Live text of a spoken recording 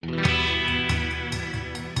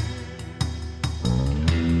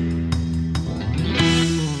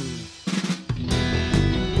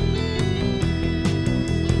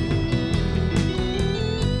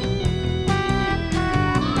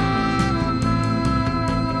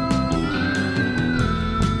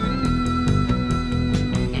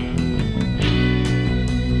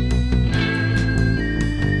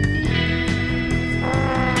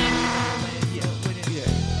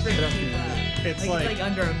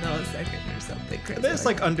millisecond or something crazy. It's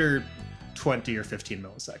like under 20 or 15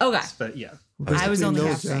 milliseconds. Okay. But yeah. I was only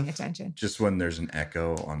half those, paying attention. Just when there's an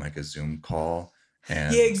echo on like a Zoom call.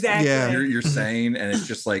 And Yeah, exactly. Yeah. you're saying, and it's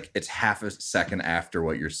just like it's half a second after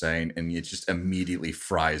what you're saying, and it just immediately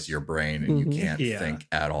fries your brain, and you can't Yeah. think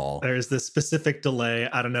at all. There's this specific delay.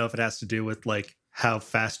 I don't know if it has to do with like how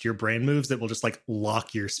fast your brain moves that will just like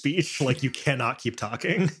lock your speech. Like you cannot keep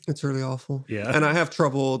talking. It's really awful. Yeah. And I have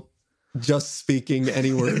trouble just speaking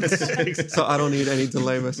any words. So I don't need any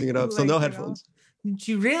delay messing it up. So no headphones. What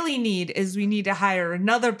you really need is we need to hire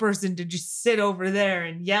another person to just sit over there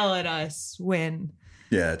and yell at us when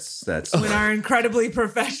Yeah, that's our incredibly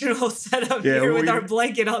professional setup Yeah, here with we- our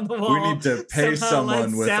blanket on the wall. we need to pay somehow lets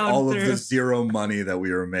someone with sound all of through. the zero money that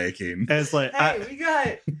we were making. And it's like, Hey, we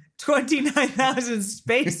got 29,000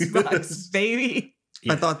 space bucks, baby.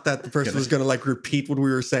 I thought that the person was going to like repeat what we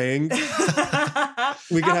were saying.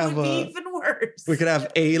 We could that have would be a- even worse. We could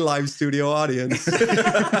have a live studio audience.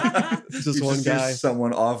 Just You one hear guy.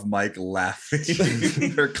 someone off mic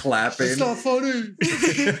laughing or clapping. It's not funny.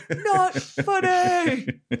 Not funny.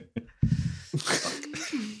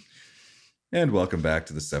 And welcome back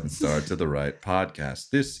to the 7 Star to the Right podcast.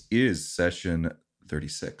 This is session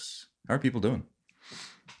 36. How are people doing?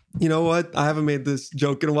 You know what? I haven't made this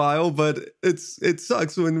joke in a while, but it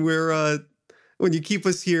sucks when when you keep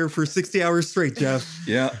us here for 60 hours straight, Jeff.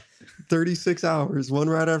 Yeah. 36 hours, one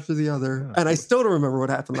right after the other. And I still don't remember what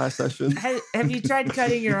happened last session. Have you tried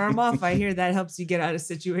cutting your arm off? I hear that helps you get out of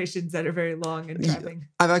situations that are very long and trapping.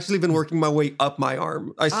 I've actually been working my way up my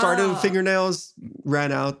arm. I started with fingernails,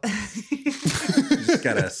 ran out. You just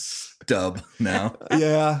got a stub now.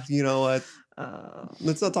 Yeah, you know what?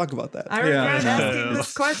 Let's not talk about that. I regret Yeah, asking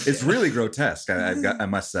this question. It's really grotesque, I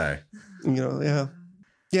must say. You know,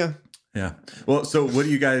 yeah. Yeah. Well, so what do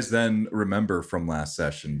you guys then remember from last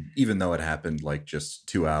session, even though it happened like just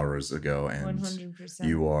 2 hours ago and 100%.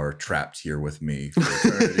 you are trapped here with me for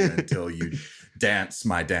eternity until you dance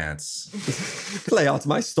my dance. Lay out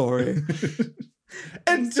my story.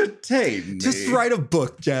 Entertain me. Just write a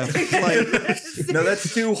book, Jeff. Like, No,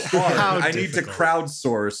 that's too hard. How I need to difficult.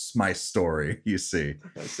 crowdsource my story, you see.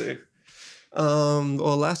 I see.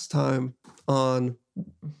 Well, last time on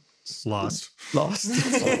lost. Lost,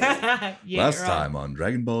 Yeah, Last you're time on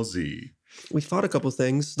Dragon Ball Z. we fought a couple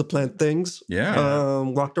things, the plant things. Yeah.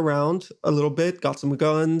 Walked around a little bit, got some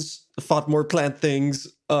guns, fought more plant things,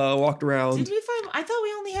 walked on. around. Did we find? I thought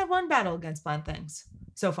we only had one battle against plant things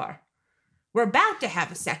so far. We're about to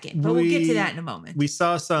have a second, but we'll get to that in a moment. We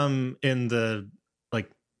saw some in the like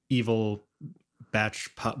evil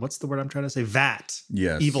batch pot. What's the word I'm trying to say? Vat.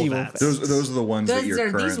 Yes. Evil Evil vats. Those are the ones that Those you're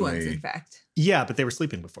are currently... these ones, in fact. Yeah, but they were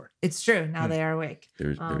sleeping before. It's true. Now they are awake.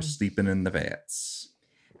 They're sleeping in the vats.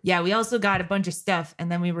 Yeah, we also got a bunch of stuff,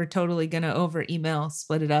 and then we were totally gonna over email,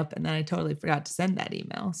 split it up, and then I totally forgot to send that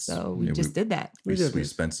email. So we Yeah, just did that. We did it.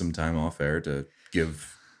 spent some time off air to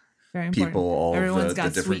give Very important. people all Everyone's the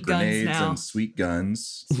got different sweet guns grenades now. and sweet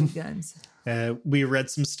guns. Sweet guns. We read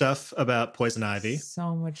some stuff about poison ivy.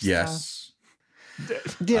 So much stuff. Yes.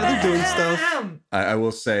 Yeah, they're doing stuff. I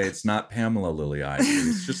will say it's not Pamela Lily Isley.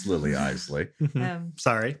 It's just Lily Isley.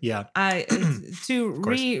 Sorry. Yeah. I to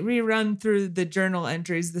rerun through the journal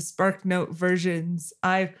entries, the SparkNote versions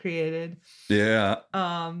I've created. Yeah.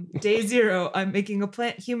 Day 0, I'm making a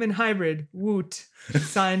plant-human hybrid. Woot.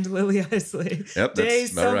 Signed, Lily Isley. Yep, Day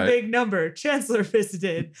that's about some right. big number. Chancellor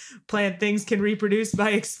visited. Plant things can reproduce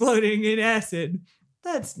by exploding in acid.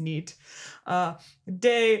 That's neat.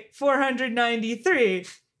 Day 493.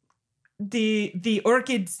 The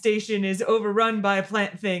orchid station is overrun by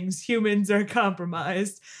plant things. Humans are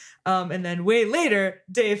compromised. And then way later,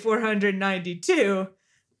 day 492,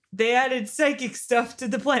 they added psychic stuff to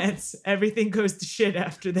the plants. Everything goes to shit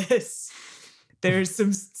after this. There's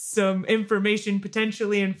some information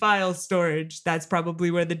potentially in file storage. That's probably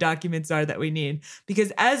where the documents are that we need.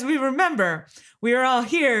 Because as we remember, we are all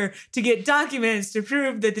here to get documents to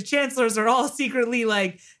prove that the chancellors are all secretly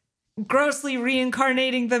like grossly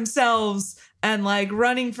reincarnating themselves and like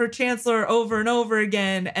running for chancellor over and over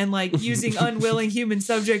again and like using unwilling human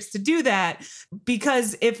subjects to do that.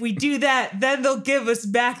 Because if we do that, then they'll give us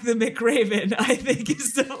back the McRaven, I think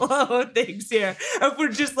is the flow of things here. If we're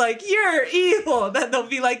just like, you're evil, then they'll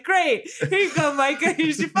be like, great, here you go, Micah,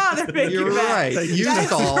 here's your father. Make You're you back. right. You That's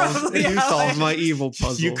probably how solved it- my evil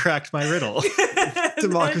puzzle. You cracked my riddle.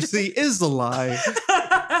 Democracy is a lie.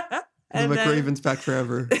 The And then- McRaven's back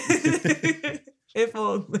forever. If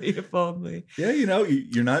only. Yeah,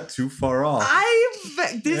 you're not too far off. I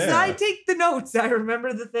Yeah. take the notes. I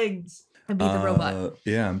remember the things. And be the robot.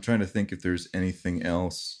 Yeah, I'm trying to think if there's anything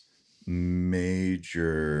else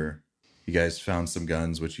major. You guys found some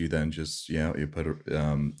guns, which you then just, you put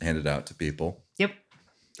handed out to people. Yep.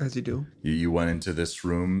 As you do. You went into this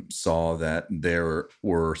room, saw that there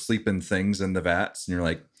were sleeping things in the vats, and you're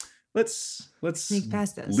like, let's Sneak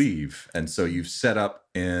past this. leave. And so you've set up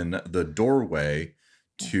in the doorway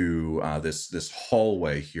to this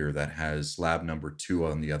hallway here that has lab number 2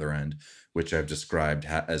 on the other end, which I've described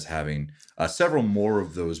as having several more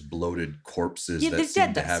of those bloated corpses that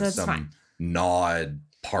seem to have some gnawed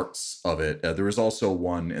parts of it. There is also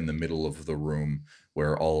one in the middle of the room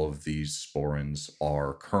where all of these sporins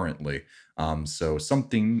are currently. So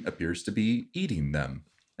something appears to be eating them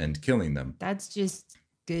and killing them. That's just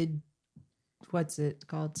good. What's it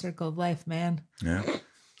called? Circle of life, man. Yeah.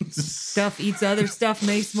 Stuff eats other stuff,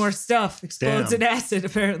 makes more stuff. Explodes in acid,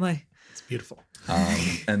 apparently. It's beautiful.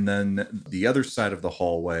 And then the other side of the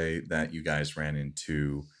hallway that you guys ran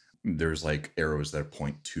into, there's like arrows that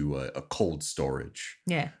point to a cold storage.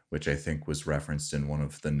 Yeah. Which I think was referenced in one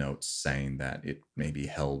of the notes saying that it maybe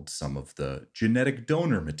held some of the genetic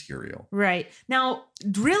donor material. Right. Now,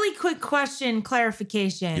 really quick question,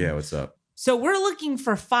 clarification. Yeah, what's up? So we're looking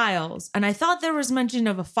for files, and I thought there was mention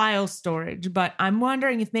of a file storage, but I'm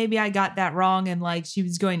wondering if maybe I got that wrong and like she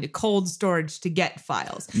was going to cold storage to get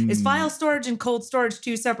files. Is file storage and cold storage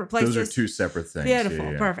 2 separate places? Those are 2 separate things.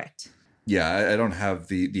 Beautiful. Yeah. Perfect. Yeah, I don't have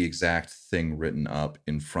the exact thing written up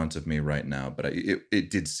in front of me right now, but it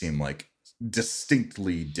did seem like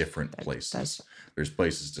distinctly different places. There's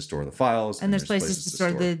places to store the files, and there's places to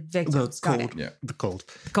store the victims. The cold. Yeah, the cold.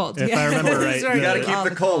 Cold. If I remember right, you got to keep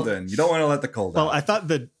the cold in. You don't want to let the cold out. Well, I thought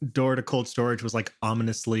the door to cold storage was like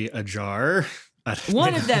ominously ajar.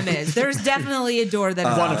 One of them is. There's definitely a door that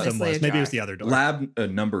is one of them obviously was. ajar. Maybe it was the other door. Lab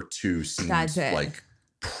number 2 seems That's it. like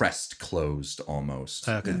pressed closed almost.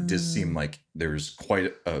 Okay. It does seem like there's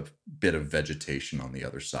quite a bit of vegetation on the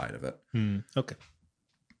other side of it. Okay.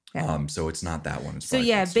 Yeah. So it's not that one. It's So probably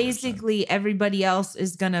yeah, cold storage then. basically everybody else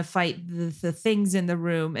is gonna fight the things in the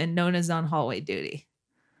room, and Nona's on hallway duty.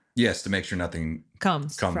 Yes, to make sure nothing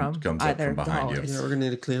Comes comes from up either from of the behind you. hallways. Yeah, we're gonna need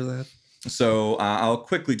to clear that. So I'll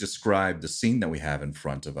quickly describe the scene that we have in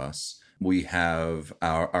front of us. We have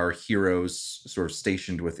our heroes sort of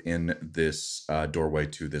stationed within this doorway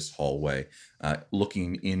to this hallway,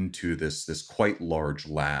 looking into this quite large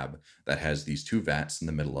lab that has these 2 vats in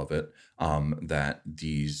the middle of it, that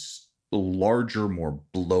these larger, more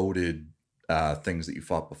bloated things that you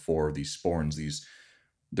fought before, these sporins,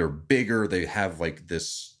 they're bigger. They have like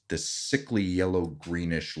this sickly yellow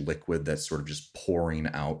greenish liquid that's sort of just pouring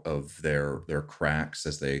out of their cracks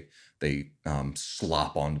as they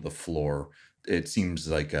slop onto the floor. It seems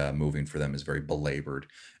like moving for them is very belabored.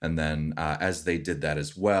 And then as they did that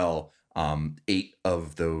as well, 8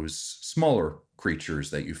 of those smaller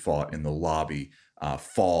creatures that you fought in the lobby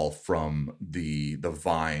fall from the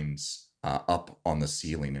vines up on the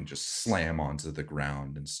ceiling and just slam onto the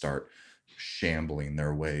ground and start shambling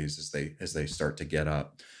their ways as they start to get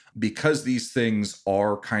up. Because these things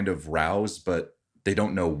are kind of roused, but they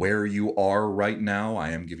don't know where you are right now, I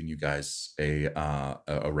am giving you guys a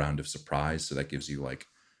round of surprise. So that gives you like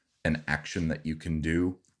an action that you can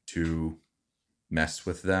do to mess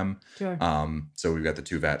with them. Sure. So we've got the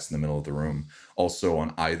 2 vats in the middle of the room. Also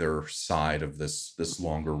on either side of this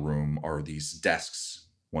longer room are these desks,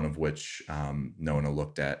 one of which Nona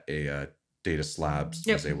looked at a data slab,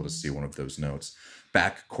 so was able to see one of those notes.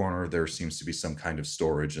 Back corner, there seems to be some kind of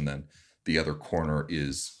storage, and then the other corner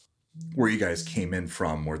is where you guys came in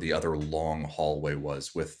from, where the other long hallway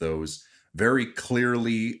was, with those very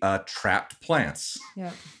clearly trapped plants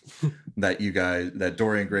Yeah. that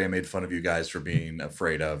Dorian Gray made fun of you guys for being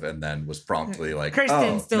afraid of, and then was promptly like,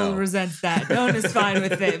 Kirsten still no. resents that. Nona's fine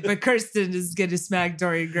with it, but Kirsten is going to smack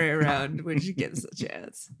Dorian Gray around when she gets a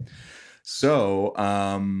chance. So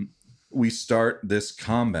we start this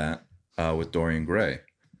combat with Dorian Gray,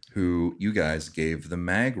 who you guys gave the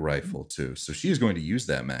mag rifle to. So she's going to use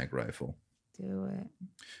that mag rifle. Do it.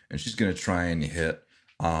 And she's going to try and hit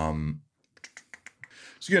one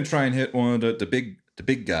of the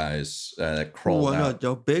big guys that crawled One out. of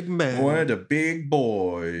the big man. One of the big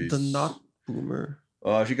boys. The not boomer.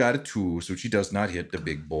 She got a 2, so she does not hit the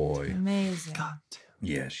big boy. Amazing. God damn.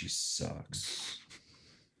 Yeah, she sucks.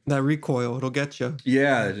 That recoil, it'll get you.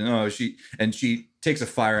 Yeah, no, she takes a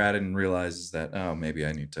fire at it and realizes that, maybe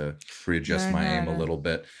I need to readjust Learn my how aim a to little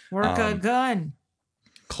bit. Work a gun.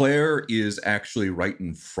 Claire is actually right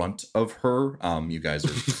in front of her. You guys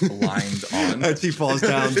are aligned on. And she falls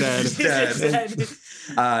down dead. She's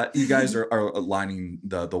dead. You guys are lining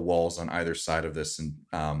the walls on either side of this, and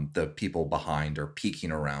the people behind are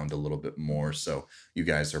peeking around a little bit more. So you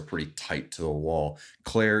guys are pretty tight to the wall.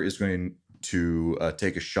 Claire is going to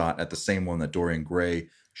take a shot at the same one that Dorian Gray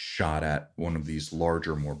shot at, one of these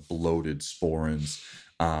larger, more bloated sporins.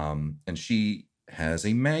 And she has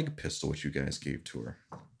a mag pistol, which you guys gave to her.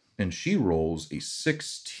 And she rolls a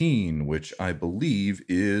 16, which I believe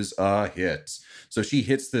is a hit. So she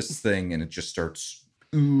hits this thing and it just starts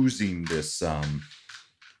oozing this,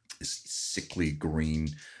 this sickly green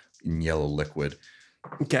and yellow liquid.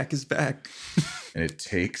 Gak is back. And it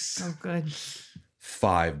takes Oh, good.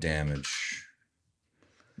 5 damage.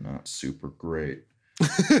 Not super great.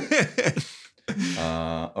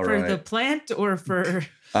 All For right. the plant or for...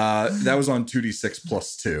 That was on 2d6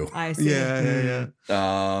 plus 2. I see. Yeah.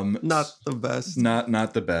 Not the best.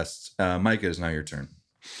 Not the best. Micah, is now your turn.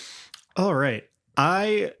 All right.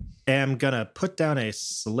 I am going to put down a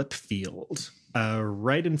slip field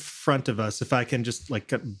right in front of us. If I can just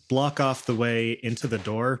like block off the way into the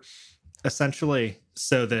door, essentially,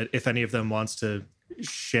 so that if any of them wants to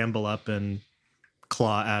shamble up and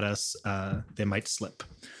claw at us, they might slip.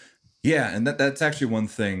 Yeah, and that's actually one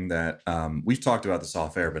thing that we've talked about this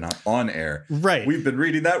off air, but not on air. Right. We've been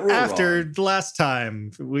reading that rule After wrong. the last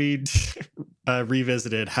time, we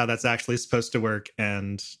revisited how that's actually supposed to work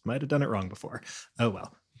and might have done it wrong before. Oh,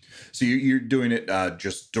 well. So you're doing it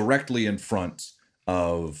just directly in front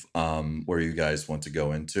of where you guys want to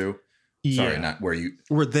go into. Sorry, Yeah. not where you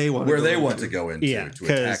Where they want to go into Yeah, to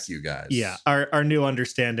attack 'cause- you guys. Yeah. Our new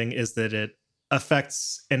understanding is that it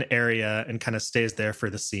affects an area and kind of stays there for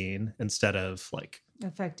the scene instead of like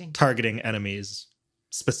Affecting. targeting enemies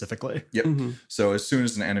specifically. Yep. Mhm. So as soon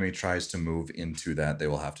as an enemy tries to move into that, they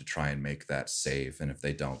will have to try and make that save, and if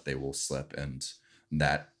they don't, they will slip, and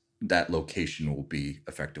that location will be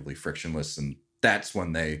effectively frictionless, and that's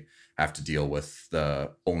when they have to deal with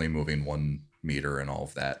the only moving 1 meter and all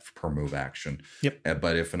of that per move action. Yep.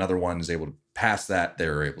 But if another one is able to pass that,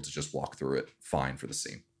 they're able to just walk through it fine for the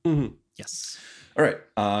scene. Mhm. Yes. All right,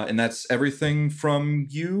 and that's everything from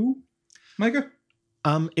you, Micah?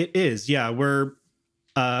 It is. Yeah. We're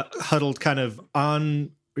huddled kind of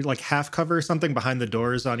on like half cover or something behind the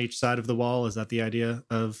doors on each side of the wall. Is that the idea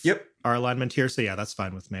of Yep. our alignment here? So yeah, that's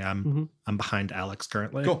fine with me. I'm behind Alex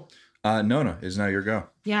currently. Cool. Nona, is now your go.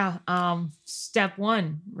 Yeah. Step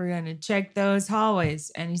 1, we're gonna check those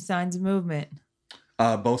hallways. Any signs of movement?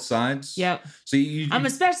 Both sides? Yep. So you I'm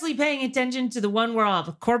especially paying attention to the one where all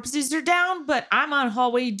the corpses are down, but I'm on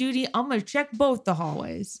hallway duty. I'm gonna check both the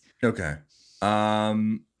hallways. Okay.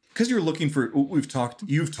 Because you're looking for, you've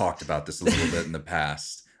talked about this a little bit in the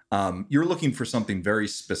past. You're looking for something very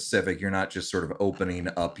specific. You're not just sort of opening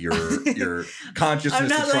up your consciousness I'm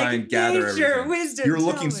to not try like and gather nature, everything. wisdom. You're tell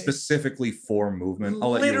looking me. specifically for movement.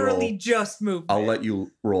 I'll let Literally you roll. just movement. I'll let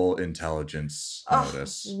you roll intelligence Oh,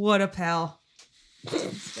 notice. what a pal.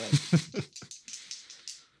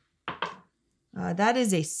 That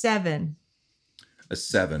is a 7. A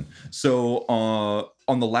 7. So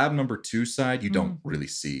on the lab number 2 side, you don't really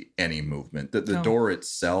see any movement. The No. door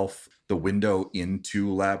itself, the window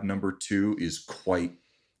into lab number 2 is quite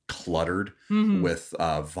cluttered Mhm. with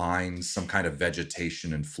vines, some kind of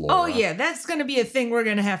vegetation and flora. Oh yeah, that's going to be a thing we're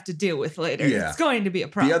going to have to deal with later. Yeah. It's going to be a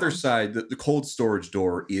problem. The other side, the cold storage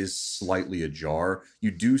door is slightly ajar.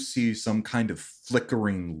 You do see some kind of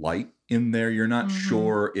flickering light in there. You're not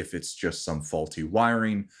sure if it's just some faulty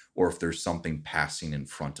wiring or if there's something passing in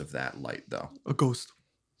front of that light, though. A ghost.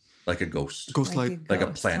 Like a ghost. Ghost light. Like a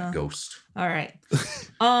ghost, plant huh? ghost. All right.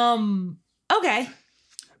 Okay.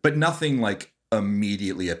 But nothing like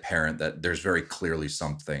immediately apparent that there's very clearly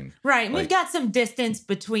something. Right. We've Like- got some distance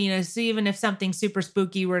between us, so even if something super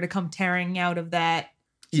spooky were to come tearing out of that.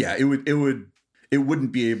 Yeah, it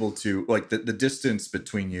wouldn't be able to, like, the distance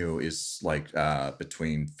between you is like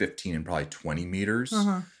between 15 and probably 20 meters.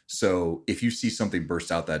 Uh-huh. So if you see something burst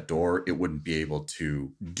out that door, it wouldn't be able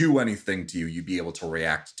to do anything to you. You'd be able to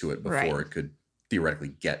react to it before Right. it could theoretically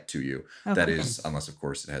get to you. Okay. That is, unless of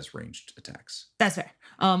course it has ranged attacks. That's fair.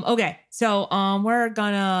 Okay. So we're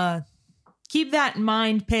gonna keep that in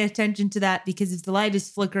mind, pay attention to that, because if the light is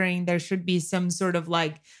flickering, there should be some sort of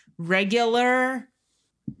like regular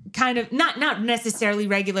kind of not necessarily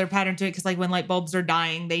regular pattern to it, because like when light bulbs are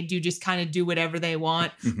dying, they do just kind of do whatever they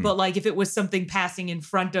want. Mhm. But like if it was something passing in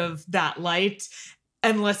front of that light,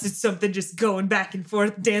 unless it's something just going back and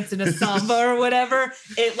forth, dancing a samba or whatever,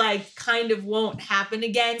 it like kind of won't happen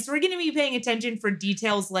again. So we're going to be paying attention for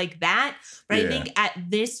details like that. But I Yeah. think at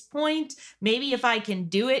this point, maybe if I can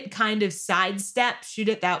do it, kind of sidestep, shoot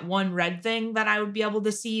at that one red thing that I would be able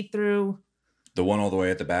to see through. The one all the way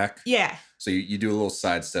at the back. Yeah. So you do a little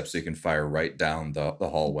side step so you can fire right down the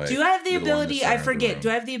hallway. Do I have the You're one in ability? center I of the forget. room. Do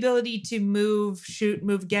I have the ability to move, shoot,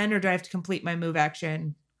 move again, or do I have to complete my move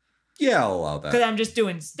action? Yeah, I'll allow Because that. I'm just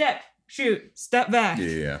doing step, shoot, step back.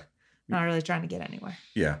 Yeah. Not really trying to get anywhere.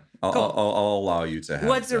 Yeah. I'll, Cool. I'll allow you to have.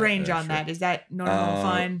 What's the that, range on sure. that? Is that normal?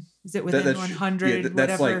 Fine? Is it within That- 100?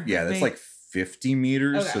 that's whatever? like that's thing? like 50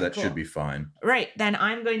 meters, Okay, so that cool. should be fine. Right. Then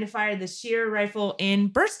I'm going to fire the shear rifle in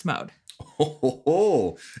burst mode.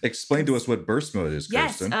 Oh, explain to us what burst mode is,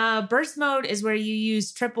 Yes. Kirsten. Burst mode is where you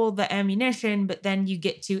use triple the ammunition, but then you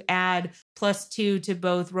get to add +2 to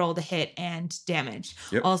both roll to hit and damage.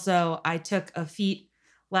 Yep. Also, I took a feat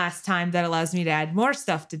last time that allows me to add more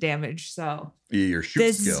stuff to damage. So Your shoot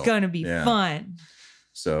this skill. is going to be Yeah. fun.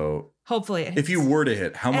 So Hopefully, it if you hits. were to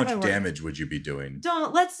hit, how If much I were- damage would you be doing?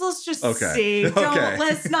 let's just Okay. see. Okay.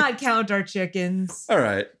 Let's not count our chickens. All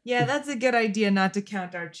right. Yeah, that's a good idea not to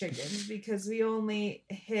count our chickens because we only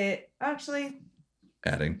hit actually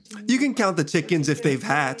Adding, You can count the chickens if they've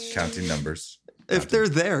hatched. counting numbers. If they're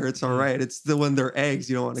there, it's all right. It's the when they're eggs,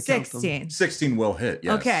 you don't want to count them. 16. 16 will hit.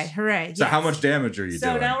 Yes. Okay, hooray. So how yes. much damage are you So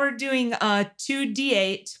doing? now we're doing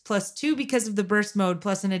 2d8 plus 2 because of the burst mode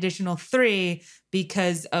plus an additional 3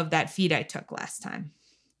 because of that feat I took last time.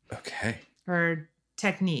 Okay. Or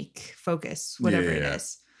technique, focus, whatever Yeah. it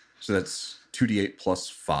is. So that's 2d8 plus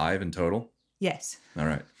 5 in total. Yes, All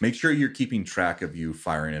right. Make sure you're keeping track of you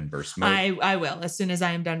firing in burst mode I will as soon as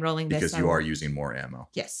I am done rolling this. because I you will- are using more ammo.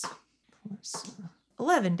 Yes.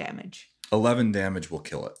 11 damage. 11 damage will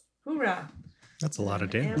kill it. Hoorah. That's a lot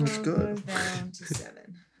of damage. Ammo That's good. goes down to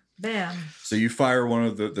 7. Bam. So you fire one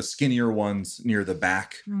of the skinnier ones near the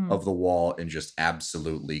back Hmm. of the wall and just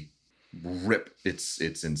absolutely rip its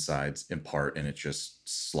insides apart, and it just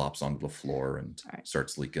slops onto the floor and All right.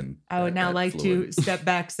 starts leaking. I would that- now that like fluid. to step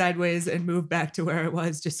back sideways and move back to where I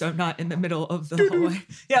was just so I'm not in the middle of the hallway.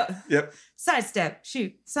 Yep. Yep. Sidestep.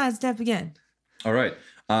 Shoot. Sidestep again. All right.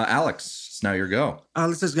 Alex, it's now your go.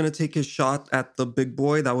 Alex is gonna take his shot at the big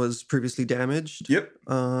boy that was previously damaged. Yep.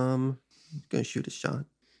 He's gonna shoot his shot.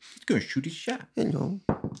 He's going to shoot his shot.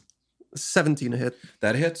 17 a hit.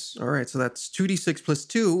 That hits. All right, so that's 2d6 plus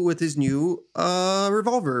 2 with his new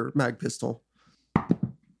revolver mag pistol.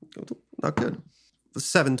 Not good.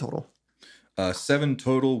 7 total. 7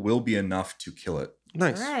 total will be enough to kill it.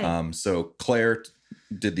 Nice. All right. So Claire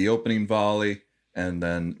did the opening volley, and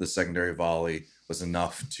then the secondary volley was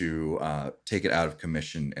enough to take it out of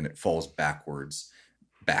commission, and it falls backward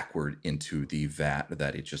into the vat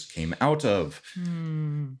that it just came out of.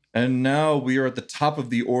 And now we are at the top of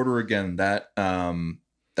the order again.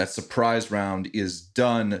 That surprise round is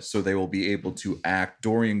done, so they will be able to act.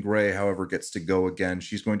 Dorian Gray, however, gets to go again.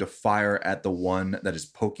 She's going to fire at the one that is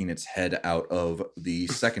poking its head out of the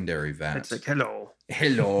secondary vat. It's like, hello.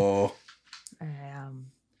 Hello, I am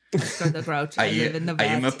the Grouch. I live in the I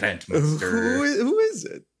am a vat. plant Who monster. is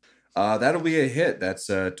it? That'll be a hit. That's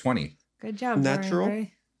 20. Good job, Natural? Dorian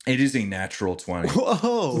Gray. It is a natural 20.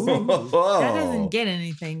 Whoa. That doesn't get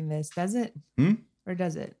anything, this, does it? Hmm? Or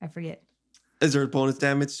does it? I forget. Is there bonus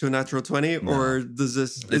damage to a natural 20? No. Or does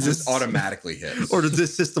this It just automatically hits. or does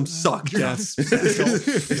this system suck, Jeff?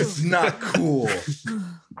 It's not cool.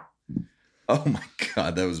 Oh my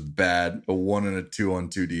god, that was bad. A 1 and a 2 on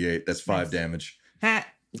 2d8. That's 5 Nice. damage. Ha.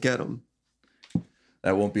 Get him.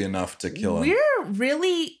 That won't be enough to kill him. We're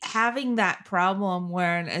really having that problem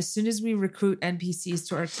where as soon as we recruit NPCs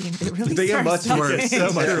to our team, they really They get start much worse, sucking. so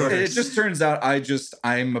much worse. It just turns out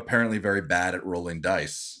I'm apparently very bad at rolling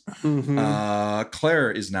dice. Mhm. Claire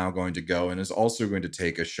is now going to go and is also going to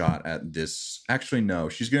take a shot at this. Actually, no,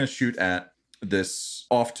 she's going to shoot at this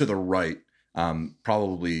off to the right.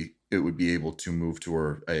 Probably it would be able to move to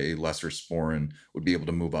her. A lesser sporran would be able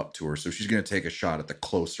to move up to her. So she's going to take a shot at the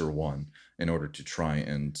closer one in order to try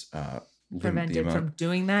and limit Prevent the it from amount.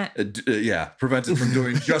 doing that. Yeah, prevent it from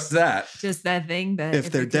doing just that. Just that thing that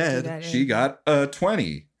If they're we could do dead, that, She got a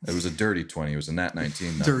 20. It was a dirty 20. It was a nat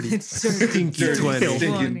 19. though. Dirty. It's dirty. Stinky Dirty 20.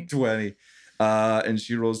 stinking 20. And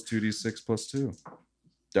she rolls 2d6 plus 2.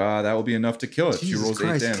 That will be enough to kill it. Jesus she rolls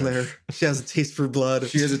Christ, 8 damage. Claire. She has a taste for blood.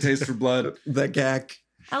 She has a taste for blood. That gack.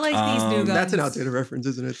 I like these new guns. That's an outdated reference,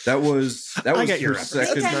 isn't it? That was I get your her reference. I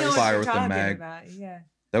second think I know what fire you're with the talking mag. about. Yeah.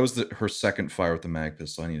 That was her second fire with the mag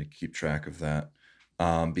pistol. I need to keep track of that.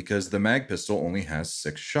 Because the mag pistol only has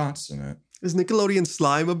 6 shots in it. Is Nickelodeon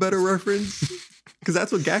Slime a better reference? Because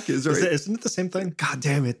that's what gack is, right? Isn't it the same thing? God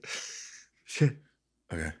damn it. Shit.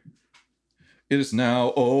 Okay. It is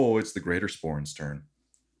now. It's the Greater Sporn's turn.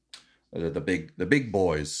 The big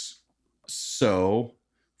boys. So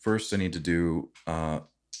first, I need to do a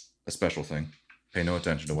special thing. Pay no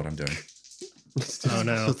attention to what I'm doing. Oh,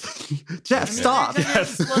 no. Jeff, stop. They're gonna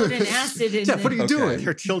explode in acid in Jeff, what are you Okay. doing?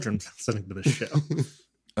 Your children listening to this show.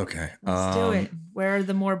 Okay. Let's do it. Where are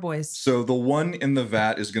the more boys? So the one in the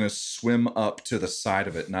vat is going to swim up to the side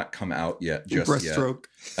of it, not come out yet, just Breaststroke.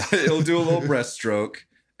 yet. It'll do a little breaststroke.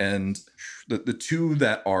 And the two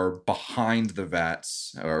that are behind the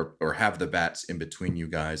vats or have the vats in between you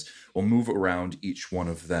guys will move around each one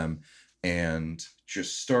of them and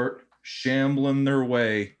just start shambling their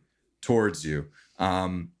way towards you.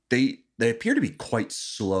 They appear to be quite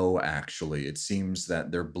slow, actually. It seems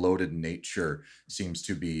that their bloated nature seems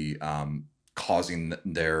to be causing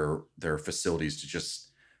their facilities to just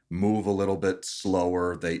move a little bit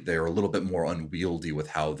slower. They're a little bit more unwieldy with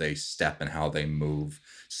how they step and how they move,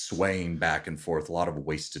 swaying back and forth, a lot of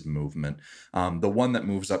wasted movement. The one that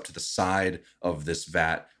moves up to the side of this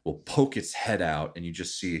vat will poke its head out, and you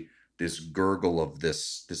just see this gurgle of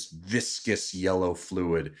this viscous yellow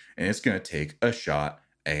fluid, and it's going to take a shot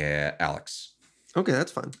at Alex. Okay,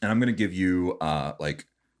 that's fine. And I'm going to give you like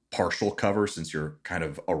partial cover since you're kind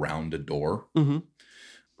of around a door. Mm-hmm.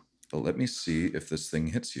 But let me see if this thing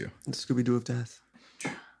hits you. Scooby-Doo of death.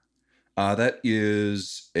 That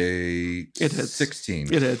is a It hits.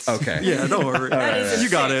 16. It hits. Okay. Yeah, don't worry. That is a You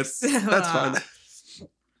got it. 6. That's fine.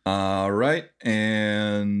 All right.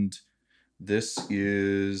 And this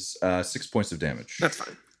is 6 points of damage. That's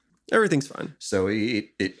fine. Everything's fine. So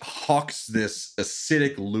it hawks this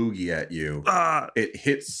acidic loogie at you. It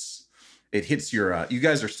hits your you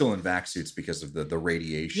guys are still in vac suits because of the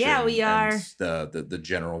radiation. Yeah, we are. And the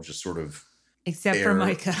general just sort of Except air. for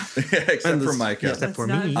Micah. Except And for this- Micah. yeah, except for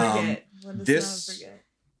Let's me. not forget. Let us this- not forget.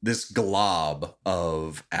 This glob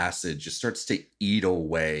of acid just starts to eat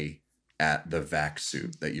away at the vac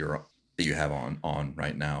suit that you have on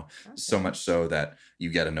right now. Okay. So much so that you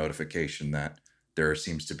get a notification that there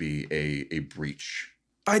seems to be a breach.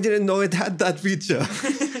 I didn't know it had that feature.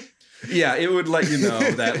 Yeah, it would let you know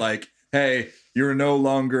that, like, hey, you're no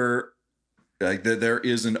longer like there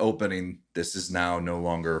is an opening. This is now no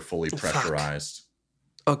longer fully Fuck. pressurized.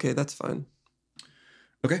 Okay, that's fine.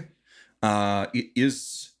 Okay.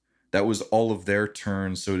 That was all of their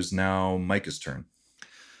turn, so it is now Micah's turn.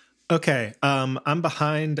 Okay, I'm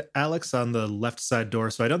behind Alex on the left side door,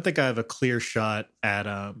 so I don't think I have a clear shot at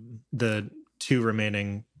the two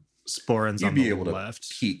remaining sporans You'd on be the able to left.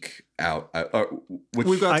 peek out. Which,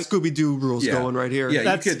 We've got I- Scooby-Doo rules Yeah. going right here. yeah,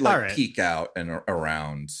 That's- you could like all right. peek out and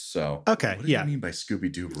around. So Okay, what do yeah. you mean by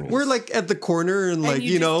Scooby-Doo rules? We're like at the corner and like, and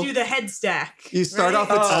you you know, just do the head stack. you start right? off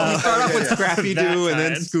with Oh, you start off with yeah. Scrappy That Doo and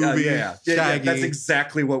then kind. Scooby, yeah. Shaggy, That's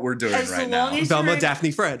exactly what we're doing As right long now. as Velma, you're in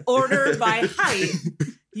Daphne, Fred. order by height,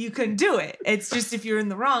 you can do it. It's just if you're in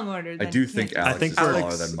the wrong order. I Then do you think can't. Alex think is for-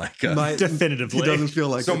 taller than Micah. My- Definitively. He doesn't feel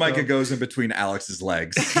like So it, Micah though. goes in between Alex's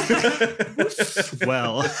legs.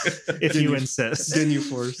 Well, if you insist. Then you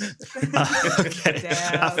force. Okay,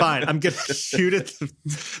 Damn. fine. I'm gonna shoot at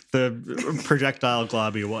the projectile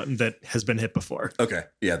globby one that has been hit before. Okay.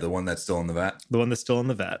 Yeah, the one that's still in the vat. The one that's still in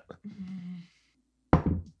the vat.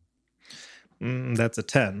 That's a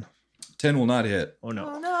 10. 10 will not hit. Oh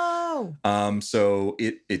no. Oh no! So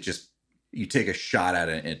it just you take a shot at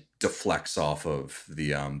it and it deflects off of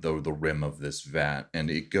the rim of this vat and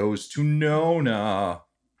it goes to Nona.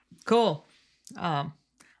 Cool.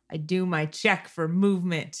 I do my check for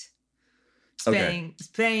movement. Okay.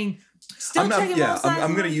 Staying. Still checking both sides.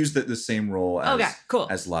 I'm of going to the- use the same roll as Okay, cool.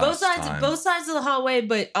 as last both sides, time. both sides of the hallway,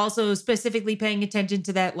 but also specifically paying attention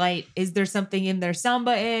to that light. Is there something in there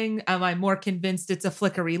sambaing? Am I more convinced it's a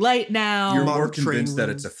flickery light now? You're Model more train convinced that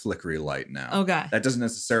room. it's a flickery light now. Okay. That doesn't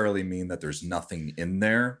necessarily mean that there's nothing in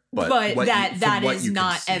there, but But that from what is you can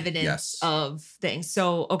not see, evidence yes. of things.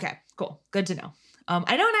 So okay, cool, good to know.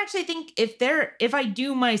 I don't actually think if I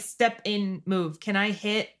do my step in move, can I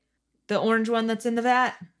hit the orange one that's in the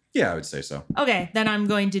vat? Yeah, I would say so. Okay, then I'm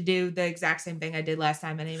going to do the exact same thing I did last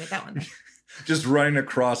time and aim at that one. Then. Just running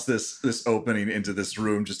across this opening into this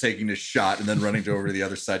room, just taking a shot and then running over to the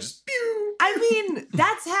other side, just pew. I mean,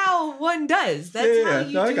 that's how one does. That's Yeah, how yeah.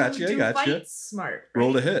 you No, I do, got you, I do got you. fights smart.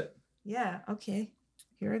 Roll to right? hit. Yeah. Okay.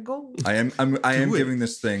 Here I go. I am Do it. giving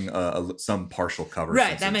this thing some partial cover. Right.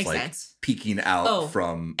 since That it's, makes like, sense. Peeking out Oh,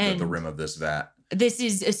 from the and- rim of this vat. This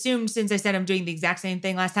is assumed since I said I'm doing the exact same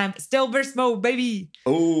thing last time. Still burst mode, baby.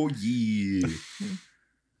 Oh yeah.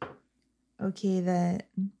 Okay, that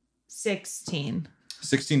 16.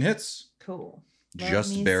 16 hits. Cool. Love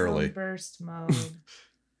Just me barely. some burst mode.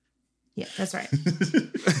 Yeah, that's right.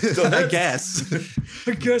 I guess.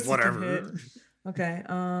 I guess Whatever. it can hit. Okay.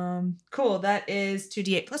 Cool. That is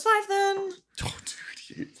 2d8 plus 5 then. Don't do it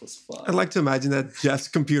 8 plus 5. I'd like to imagine that Jeff's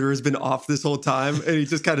computer has been off this whole time and he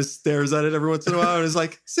just kind of stares at it every once in a while and is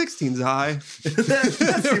like, 16's high.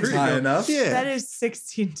 that seems high enough. Yeah. That is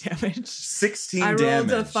 16 damage. 16 I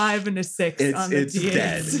damage. rolled a 5 and a 6 on the It's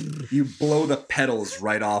dead. D8s. You blow the petals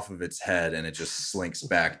right off of its head, and it just slinks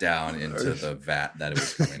back down into the vat that it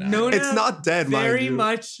was coming out. No, of. It's not dead, mind Very you.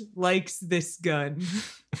 much likes this gun.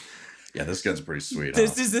 Yeah, this gun's pretty sweet.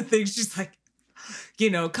 This huh? is the thing. She's like,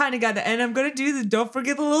 kind of got to, and I'm going to do the, don't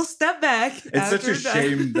forget the little step back. It's such a after that.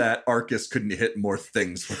 shame that Arcus couldn't hit more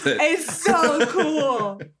things with it. It's so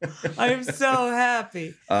cool. I'm so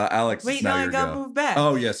happy. Alex, Wait, it's no, now I your got go. to move back.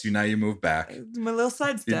 Oh, yes, you move back. My little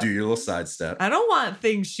side You step. do your little sidestep. I don't want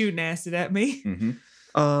things shooting acid at me. Mm-hmm.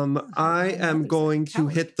 I am going to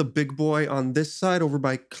Coward. hit the big boy on this side over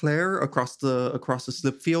by Claire across the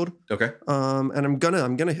slip field. Okay, And I'm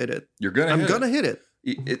gonna hit it. you're gonna. I'm gonna hit it.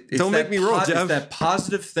 It's Don't that make me roll, It's Jeff. that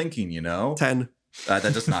positive thinking, 10. That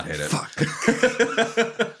does not hit it. Fuck.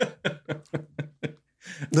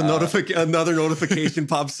 Another notification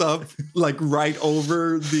pops up like right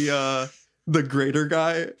over the greater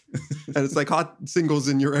guy, and it's like hot singles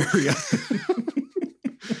in your area.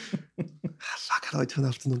 Fuck, how do I turn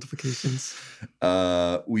off the notifications?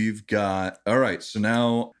 We've got all right. So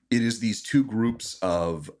now it is these two groups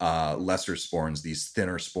of lesser spawns, these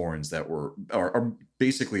thinner spawns that are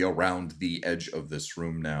basically around the edge of this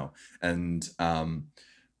room now, and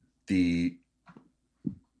the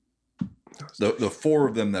four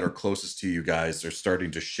of them that are closest to you guys are starting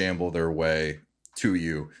to shamble their way to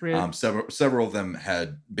you. Rude. Several of them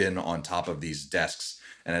had been on top of these desks,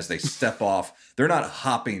 and as they step off, they're not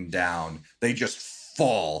hopping down; they just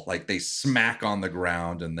fall, like they smack on the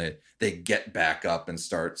ground, and they get back up and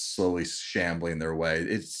start slowly shambling their way.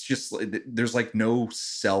 It's just there's like no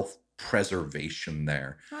self-preservation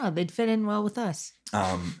there. Oh, they'd fit in well with us.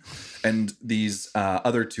 And these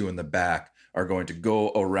other two in the back are going to go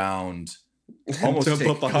around, almost Jump take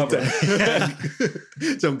up on cover, the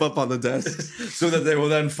desk. Jump up on the desk. so that they will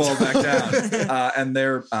then fall back down. And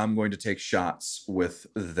they're going to take shots with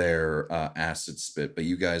their acid spit, but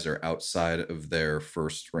you guys are outside of their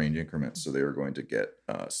first range increment, so they are going to get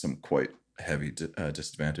some quite heavy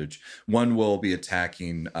disadvantage. One will be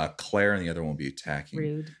attacking Claire, and the other one will be attacking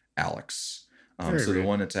Rude. Alex. Very So the rude.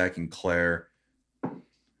 one attacking Claire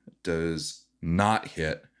does not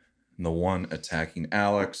hit, and the one attacking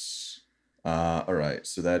Alex. All right,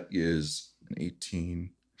 so that is an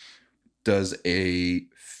 18. Does a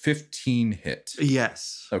 15 hit?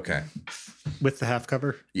 Yes. Okay. With the half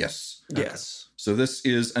cover. Yes. Yes. So this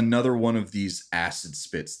is another one of these acid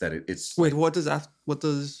spits that it's Wait, what does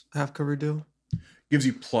half cover do? gives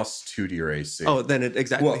you +2 to your AC. Oh, then it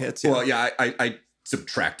exactly well, hits. Well, yeah, I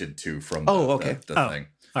subtracted 2 from the, Oh, okay. the thing.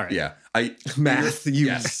 All right. Yeah, Math. You.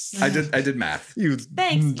 yes, I did math. You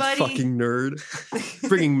Thanks, buddy. fucking nerd.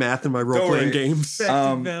 Bringing math in my role Don't playing worry. games.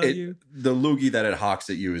 Value. The loogie that it hawks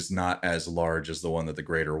at you is not as large as the one that the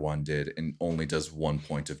greater one did, and only does 1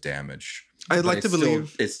 point of damage. I'd like But to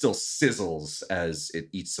believe. it still sizzles as it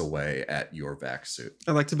eats away at your vac suit.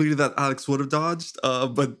 I'd like to believe that Alex would have dodged,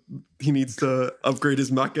 but he needs to upgrade his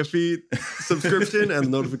McAfee subscription, and the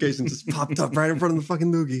notification just popped up right in front of the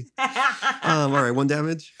fucking loogie. All right, 1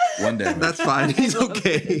 damage. 1 damage. That's fine. He's I love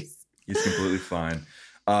okay. this. He's completely fine.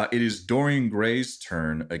 It is Dorian Gray's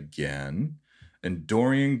turn again, and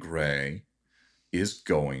Dorian Gray is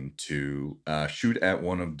going to shoot at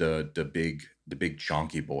one of the big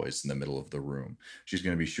chonky boys in the middle of the room. She's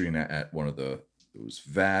going to be shooting at one of those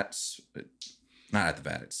vats, but not at the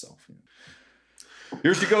vat itself.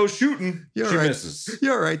 Here she goes shooting. You're She right. misses.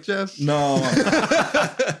 You're all right, Jeff. No.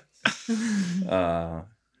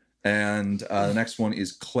 And the next one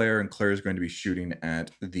is Claire, and Claire is going to be shooting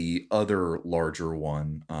at the other larger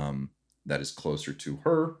one that is closer to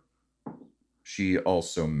her. She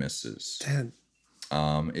also misses.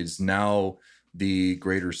 Damn. It's now the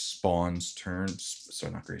Greater Spawn's turn.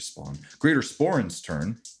 Sorry, not Greater Spawn. Greater Sporin's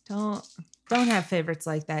turn. Don't have favorites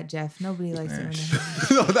like that, Jeff. Nobody likes it. When they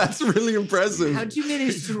have No, that's really it. impressive. How'd you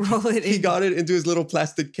manage to roll it? He in got it into his little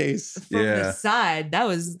plastic case. from Yeah. the side. That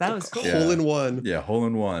was cool. Yeah. Hole in one. Yeah, hole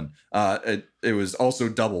in one. It was also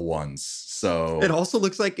double ones. So It also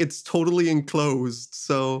looks like it's totally enclosed.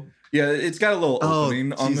 So yeah, it's got a little Oh,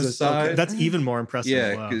 opening on the Jesus, side. okay. That's even more impressive.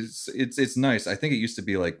 Yeah, Wow. because it's nice. I think it used to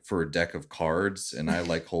be like for a deck of cards, and I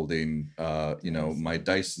like holding my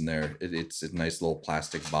dice in there. It's a nice little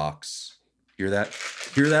plastic box. Hear that,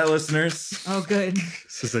 listeners? Oh, good.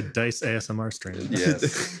 This is a dice ASMR stream.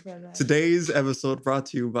 Yes, today's episode brought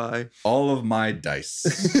to you by. all of my dice.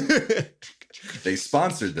 They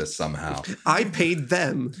sponsored this somehow. I paid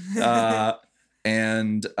them.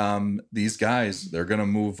 And these guys, they're going to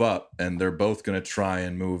move up, and they're both going to try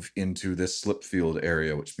and move into this slip field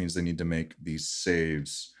area, which means they need to make these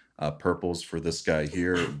saves. Purples for this guy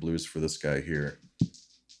here, blues for this guy here.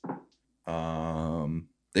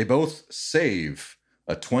 They both save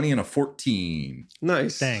a 20 and a 14.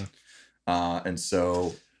 Nice. Dang. And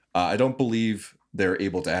so I don't believe they're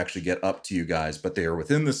able to actually get up to you guys, but they are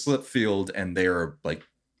within the slip field, and they are like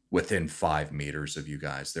within 5 meters of you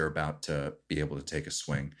guys. They're about to be able to take a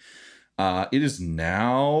swing. It is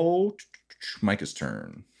now Micah's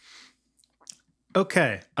turn.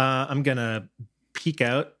 Okay. I'm going to peek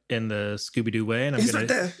out in the Scooby-Doo way, and He's right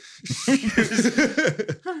there.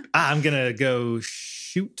 I'm going to go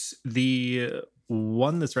shoot the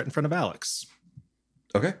one that's right in front of Alex.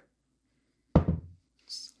 Okay.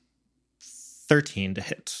 13 to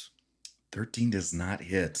hit. 13 does not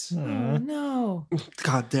hit. Oh, no.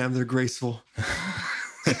 God damn, they're graceful.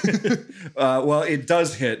 Well, it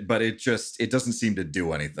does hit, but it doesn't seem to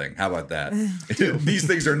do anything. How about that? These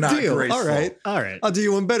things are not Deal. graceful. All right. All right. I'll do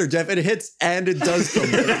you one better, Jeff. It hits and it does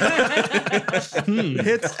something. It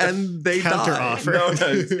hits and they Counter die. offer. No,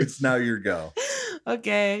 it's now your go.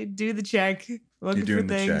 Okay, do the check. Looking You're doing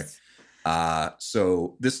for the things. check.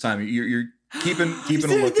 So this time you're keeping Is a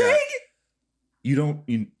there look thing? at.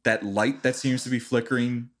 That light that seems to be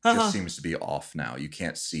flickering just seems to be off now. You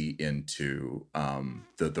can't see into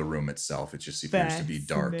the room itself. It just appears to be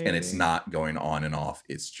dark, and it's Fascinating. not going on and off.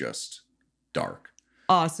 It's just dark.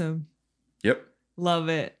 Awesome. Yep. Love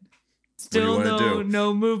it. do you Still wanna do?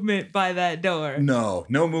 no movement by that door. No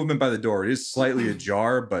movement by the door. It is slightly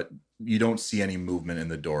ajar, but you don't see any movement in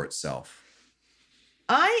the door itself.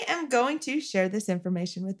 I am going to share this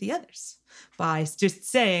information with the others by just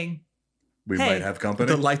saying, We Hey. might have company.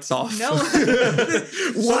 The light's off. no.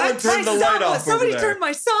 Someone turned the light off over Somebody there. turned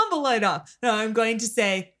my Samba light off. No, I'm going to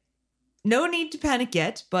say, no need to panic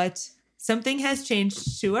yet, but something has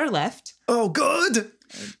changed to our left. Oh, good.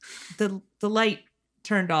 The light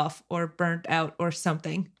turned off or burnt out or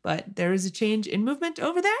something, but there is a change in movement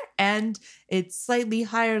over there, and it's slightly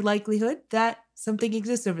higher likelihood that something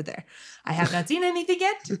exists over there. I have not seen anything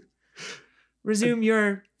yet. Resume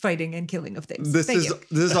your fighting and killing of things. This Thank is you.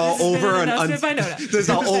 this is all This has been over an an announcement by Nona. this is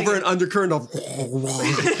all Thank over you. an undercurrent of.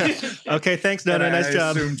 Okay, thanks, And Nona. I Nice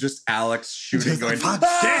job. assume just Alex shooting, going, Fuck,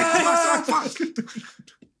 "Ah!" shit, fuck.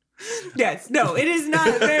 Yes, no, it is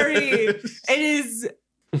not very. It is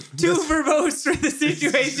too verbose for the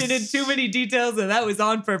situation and too many details, and that was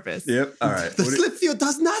on purpose. Yep. All right. The slip field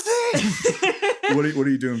does nothing. What are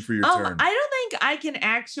you doing for your turn? I don't think I can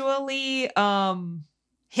actually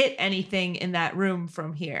hit anything in that room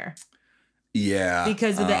from here Yeah.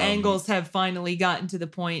 because of the angles have finally gotten to the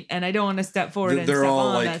point, and I don't want to step forward and They're step all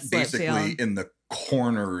on like that slip basically tail. in the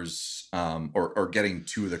corners, or getting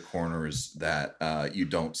to the corners that you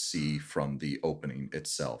don't see from the opening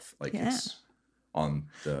itself. Like Yeah. it's on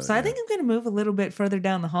the. So I think I'm going to move a little bit further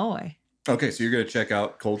down the hallway. Okay, so you're gonna check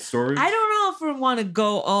out cold storage. I don't know if we want to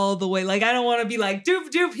go all the way. Like, I don't want to be like,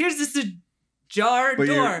 doop, here's this ajar But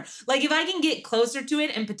you're- door. Like, if I can get closer to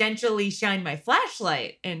it and potentially shine my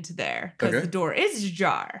flashlight into there, because Okay. the door is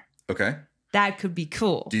ajar, Okay. that could be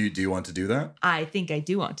cool. Do you want to do that? I think I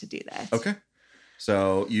do want to do that. Okay.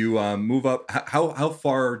 So you move up. How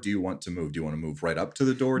far do you want to move? Do you want to move right up to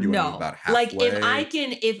the door? Do you want to move about halfway?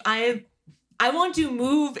 Like, I want to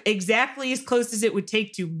move exactly as close as it would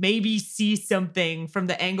take to maybe see something from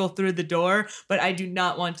the angle through the door, but I do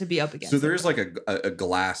not want to be up against So it. there's like a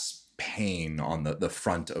glass pane on the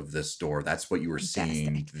front of this door. That's what you were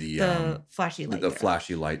seeing the flashy light. the there.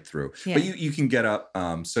 flashy light through. Yeah. But you can get up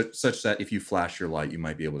such that if you flash your light, you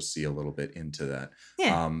might be able to see a little bit into that.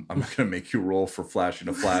 Yeah. I'm not going to make you roll for flashing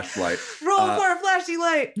a flashlight. Roll for a flashy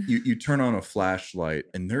light. You turn on a flashlight,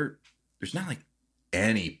 and there's not like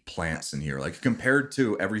any plants in here, like compared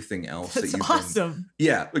to everything else That's that you've awesome.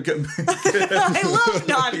 Yeah. I love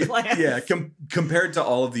non-plants. Yeah, compared to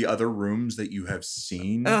all of the other rooms that you have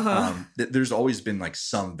seen, there's always been like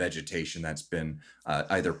some vegetation that's been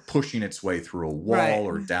either pushing its way through a wall Right.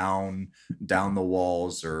 or down the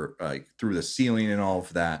walls or like through the ceiling and all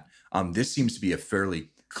of that. This seems to be a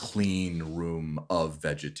fairly clean room of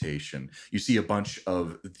vegetation. You see a bunch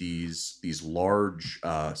of these large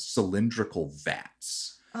cylindrical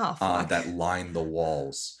vats Oh, fuck. that line the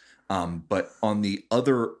walls. But on the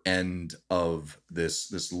other end of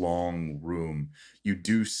this long room, you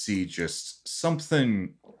do see just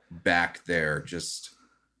something back there. Just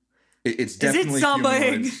it's Is it definitely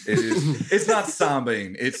sambaing? humanoid. It is. It's not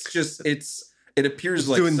sambaing. It's It appears It's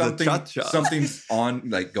like doing the cha-cha. something's on,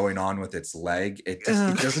 like going on with its leg. It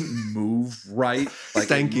doesn't move right. Like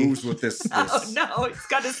Stanky. it moves with this. Oh no, it's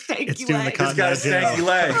got a stanky It's doing the leg. con- It's got a stanky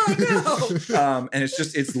leg. Oh no. And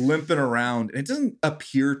it's limping around. And it doesn't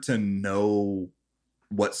appear to know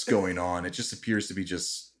what's going on. It just appears to be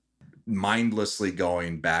just mindlessly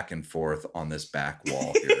going back and forth on this back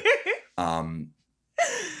wall here.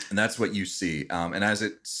 And that's what you see. And as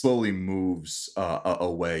it slowly moves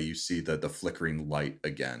away, you see the flickering light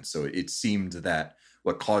again. So it seemed that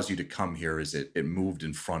what caused you to come here is it moved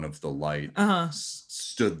in front of the light,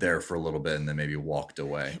 stood there for a little bit, and then maybe walked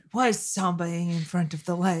away. Was somebody in front of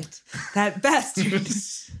the light? That bastard.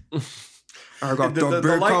 I got The the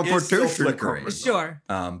big light is still competition flickering. coming. Sure.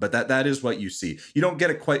 But that is what you see. You don't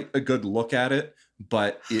get quite a good look at it,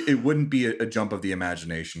 but it wouldn't be a jump of the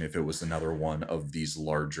imagination if it was another one of these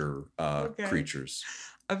larger creatures.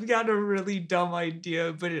 I've got a really dumb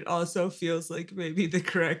idea, but it also feels like maybe the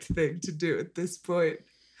correct thing to do at this point.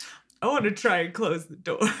 I want to try and close the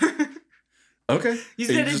door. Okay. You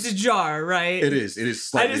said it's ajar, right? It is. It is I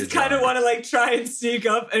slightly just kind of ajar. want to like try and sneak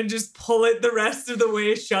up and just pull it the rest of the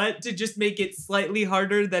way shut to just make it slightly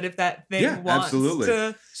harder that if that thing wants absolutely.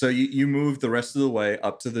 to. So you move the rest of the way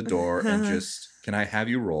up to the door and just, can I have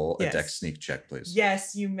you roll a Yes. dex sneak check, please?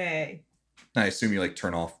 Yes, you may. I assume you like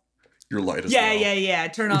turn off your light as Yeah, well. yeah.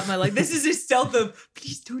 Turn off my light. This is a stealth of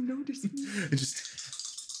please don't notice me.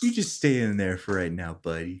 You just stay in there for right now,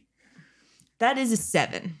 buddy. That is a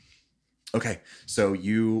 7. Okay, so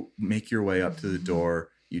you make your way up to the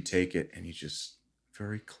door, you take it, and you just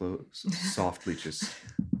very close, softly just.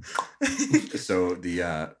 So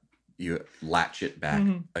you latch it back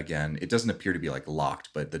again. It doesn't appear to be like locked,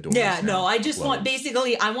 but the door. Yeah, is now no, I just want closed.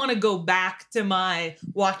 basically I want to go back to my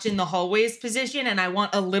watch in the hallways position and I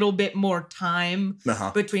want a little bit more time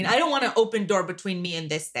between. I don't want to open door between me and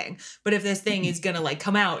this thing. But if this thing is going to like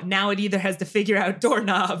come out, now it either has to figure out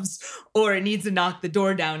doorknobs or it needs to knock the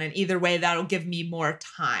door down, and either way that'll give me more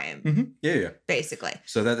time. Yeah. Basically.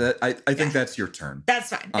 So that I think that's your turn. That's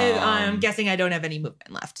fine. I'm guessing I don't have any movement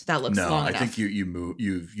left. That looks No, long I enough. think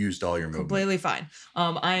you've used all your movement. Completely fine.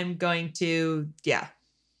 I'm going to, do I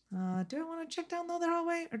want to check down the other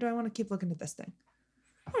hallway or do I want to keep looking at this thing?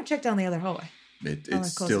 I want to check down the other hallway. It's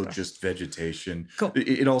close the still door. just vegetation. Cool.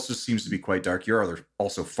 It also seems to be quite dark. You're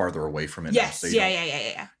also farther away from it. Now, Yes. so you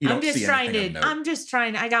Yeah. you I'm don't just see trying anything of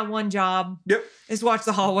note. I got one job. Yep. Is watch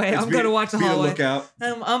the hallway. It's I'm going to watch the be a hallway. lookout.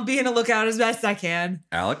 I'm being a lookout as best I can.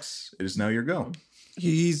 Alex, it is now your go.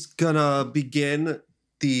 He's gonna begin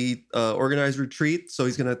the organized retreat, so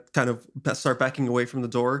he's gonna kind of start backing away from the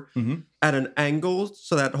door at an angle,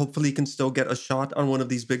 so that hopefully he can still get a shot on one of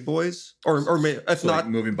these big boys, or if So, not, like,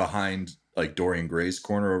 moving behind like Dorian Gray's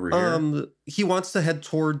corner over here. he wants to head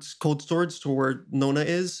towards cold storage to where Nona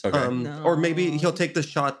is, Okay. or maybe he'll take the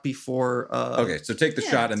shot before. Okay, so take the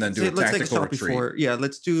shot and then do a let's take a tactical shot retreat. before. Yeah,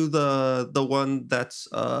 let's do the one that's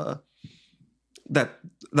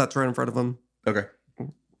that's right in front of him. Okay,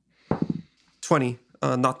 20,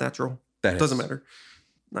 not natural. that Doesn't hits. matter.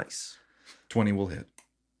 Nice. 20 will hit.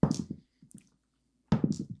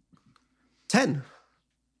 10.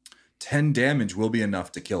 10 damage will be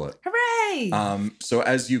enough to kill it. Hooray! So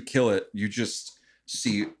as you kill it, you just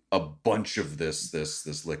see a bunch of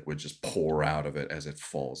this liquid just pour out of it as it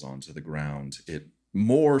falls onto the ground. It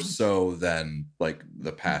more so than like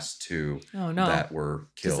the past two Oh no. that were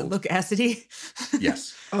Does killed. it look acidy?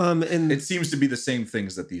 Yes. And It seems to be the same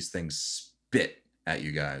things that these things spit at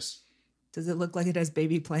you guys. Does it look like it has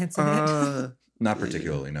baby plants in it? Not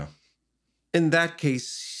particularly, no. in that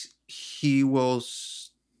case, he will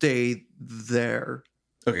stay there,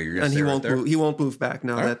 Okay, you're gonna and stay he right won't there. move. He won't move back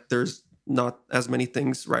now All right. that there's not as many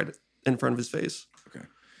things right in front of his face.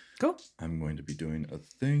 Cool. I'm going to be doing a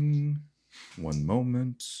thing. One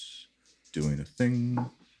moment. Doing a thing.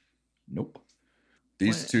 Nope.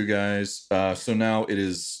 These What? two guys. So now it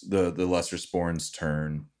is the Lesser Sporn's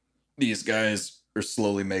turn. These guys are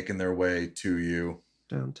slowly making their way to you.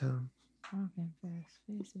 Downtown.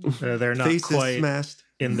 They're not Faces quite smashed.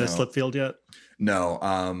 in the No. slip field yet. No,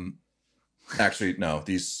 actually, no.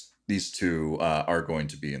 These two are going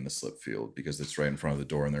to be in the slip field because it's right in front of the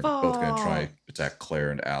door, and they're both going to try attack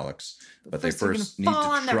Claire and Alex. But they First they're first need gonna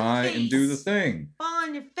fall on to their try and do the face. thing. Fall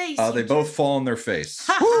on your face. They both fall on their face.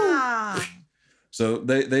 Ha! So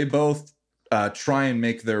they both try and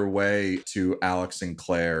make their way to Alex and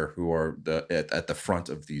Claire, who are at the front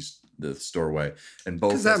of the doorway, and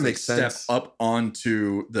both 'Cause that as they makes step sense. up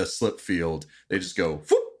onto the slip field, they just go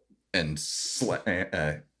whoop, and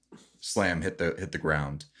slam hit the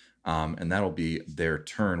ground, and that'll be their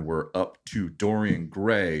turn. We're up to Dorian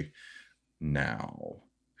Gray now,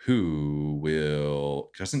 who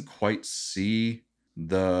doesn't quite see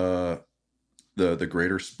the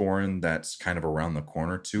greater sporn that's kind of around the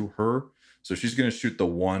corner to her. So she's going to shoot the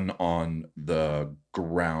one on the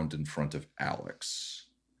ground in front of Alex.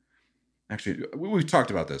 Actually, we've talked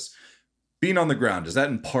about this. Being on the ground, does that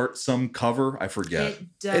impart some cover? I forget. It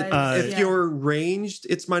does. If you're ranged,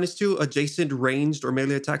 it's -2. Adjacent ranged or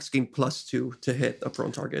melee attacks gain +2 to hit a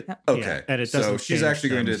prone target. Okay. Yeah, and it so doesn't she's change actually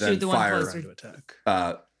going to them. then Shoot the one fire closer. To attack.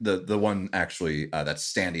 the one actually that's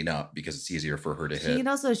standing up because it's easier for her to She hit. can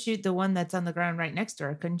also shoot the one that's on the ground right next to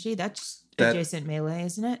her, couldn't she? That's That- adjacent melee,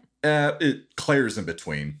 isn't it? Claire's in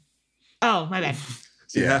between. Oh, my bad.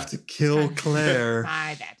 So you Yeah. have to kill Claire.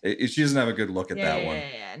 My bad. She doesn't have a good look at that one.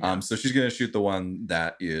 No. So she's going to shoot the one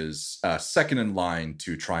that is second in line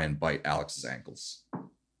to try and bite Alex's ankles.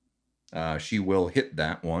 She will hit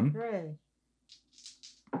that one. Hooray.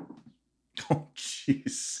 Oh,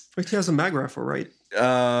 jeez. Wait, she has a mag rifle, right?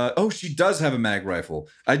 She does have a mag rifle.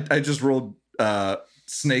 I just rolled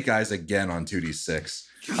Snake Eyes again on 2d6.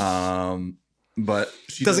 But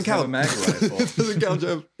she Doesn't does have count. a mag rifle. Doesn't count,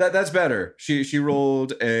 Jeff. That's better. She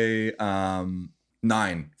rolled a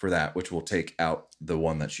 9 for that, which will take out the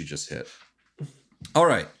one that she just hit. All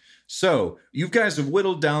right. So you guys have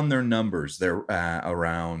whittled down their numbers. They're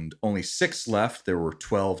around only 6 left. There were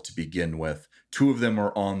 12 to begin with. 2 of them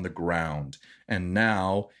are on the ground. And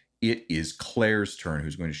now it is Claire's turn,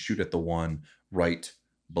 who's going to shoot at the one right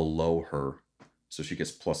below her. So she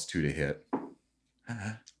gets +2 to hit.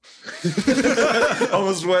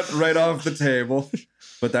 Almost went right off the table.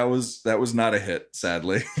 But that was not a hit,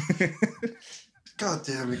 sadly. God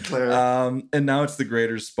damn it, Claire. And now it's the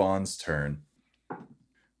greater spawn's turn.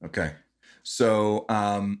 Okay. So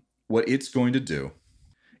what it's going to do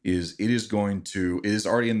is it is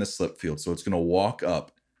already in the slip field, so it's going to walk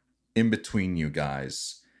up in between you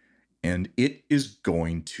guys, and it is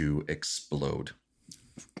going to explode.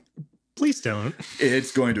 Please don't.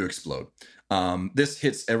 It's going to explode. This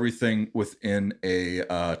hits everything within a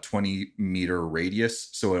 20-meter radius,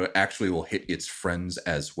 so it actually will hit its friends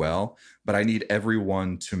as well. But I need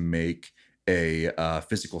everyone to make a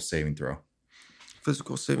physical saving throw.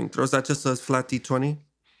 Physical saving throws. That just says flat D20.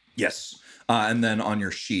 Yes. And then on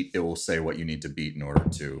your sheet, it will say what you need to beat in order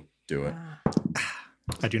to do it.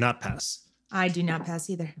 I do not pass. I do not pass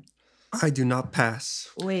either. I do not pass.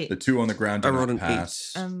 Wait. The 2 on the ground do I rolled not an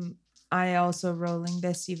pass. 8. I also rolling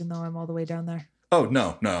this, even though I'm all the way down there. Oh,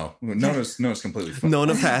 no. Nona's completely fine.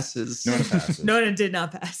 Nona passes. Nona passes. No, it did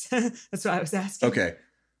not pass. That's what I was asking. Okay.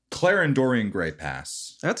 Claire and Dorian Gray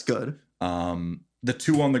pass. That's good. The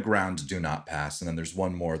 2 on the ground do not pass, and then there's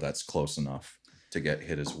one more that's close enough to get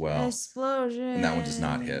hit as well. Explosion. And that one does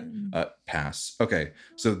not hit. Pass. Okay,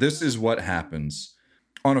 so this is what happens.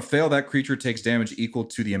 On a fail, that creature takes damage equal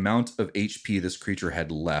to the amount of HP this creature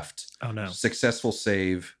had left. Oh no. Successful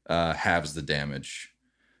save halves the damage.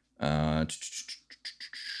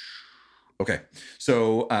 Okay,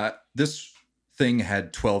 so this thing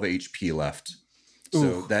had 12 HP left. So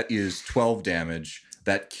Ooh. that is 12 damage.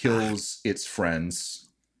 That kills its friends.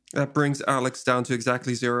 That brings Alex down to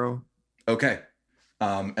exactly 0. Okay.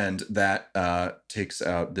 And that takes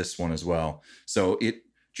out this one as well. So it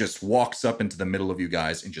just walks up into the middle of you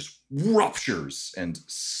guys and just ruptures and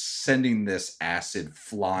sending this acid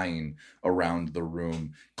flying around the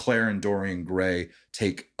room. Claire and Dorian Gray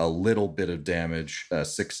take a little bit of damage,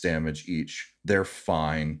 6 damage each. They're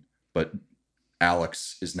fine, but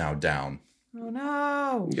Alex is now down. Oh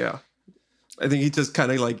no. Yeah. I think he just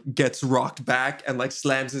kind of like gets rocked back and like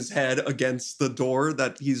slams his head against the door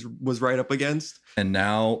that was right up against. And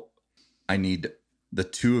now I need the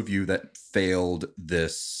 2 of you that failed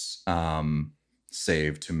this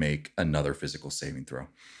save to make another physical saving throw.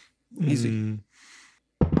 Easy.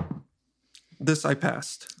 This I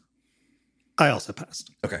passed. I also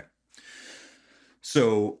passed. Okay.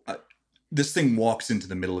 So this thing walks into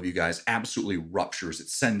the middle of you guys, absolutely ruptures. It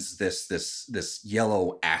sends this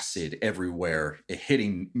yellow acid everywhere,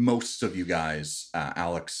 hitting most of you guys,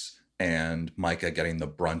 Alex and Micah getting the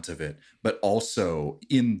brunt of it. But also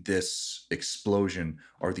in this explosion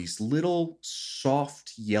are these little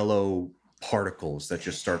soft yellow particles that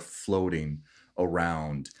just start floating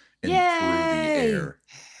around and through Yay! the air.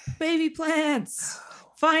 Baby plants.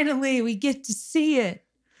 Finally, we get to see it.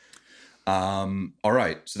 All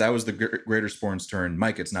right. So that was the Greater Sporn's turn.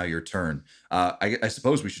 Mike, it's now your turn. I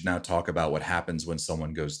suppose we should now talk about what happens when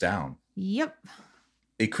someone goes down. Yep.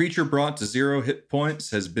 A creature brought to 0 hit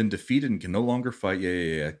points has been defeated and can no longer fight.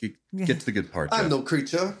 Yeah. Get to the good part. I'm Jeff. no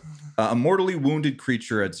creature. A mortally wounded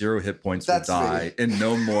creature at 0 hit points That's will me. die in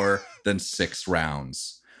no more than 6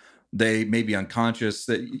 rounds. They may be unconscious.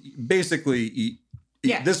 That basically,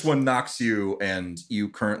 Yeah. This one knocks you, and you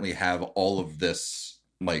currently have all of this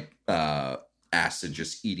like acid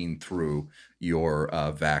just eating through your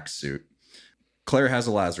vac suit. Claire has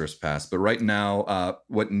a Lazarus pass, but right now,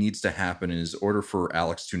 what needs to happen is, in order for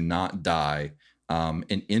Alex to not die, an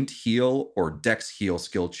int heal or dex heal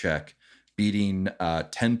skill check beating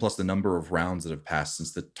 10 plus the number of rounds that have passed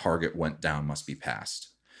since the target went down must be passed.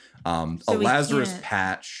 A Lazarus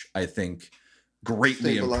patch, I think,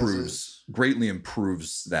 greatly improves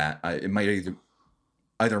that. It might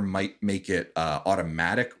either might make it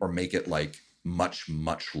automatic or make it like much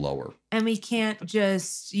lower. And you can't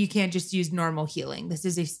just use normal healing. This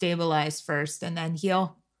is a stabilize first and then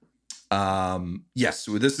heal. Yes,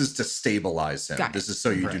 so this is to stabilize him. This is so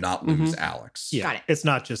you do not lose Alex. Yeah, Got it. It's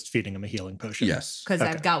not just feeding him a healing potion. Yes, Because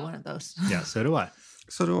I've got one of those. Yeah, so do I.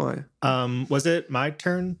 So do I. Was it my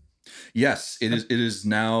turn? Yes, it is. It is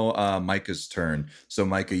now Micah's turn. So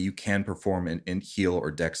Micah, you can perform an int heal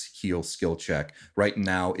or dex heal skill check. Right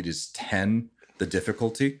now, it is 10 the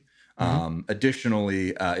difficulty.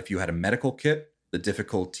 Additionally, if you had a medical kit, the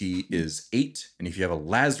difficulty is 8, and if you have a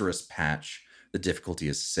Lazarus patch, the difficulty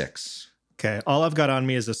is 6. Okay, all I've got on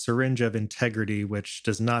me is a syringe of integrity, which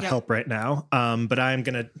does not help right now. But I'm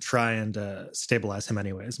gonna try and stabilize him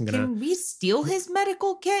anyways. Can we steal his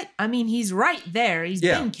medical kit? I mean, he's right there. He's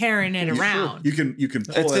been carrying it around. You can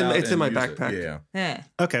pull it's in my use backpack. It. Yeah.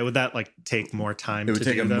 Okay, would that like take more time? It would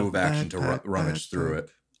take a do, move action to rummage through it.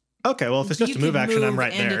 Okay, well, if it's just a move action, I'm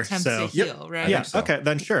right there. So to heal, right? yeah, so. Okay,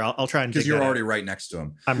 then sure, I'll try and because dig you're that already out. right next to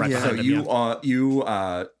him. I'm right behind So him.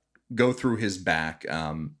 you go through his back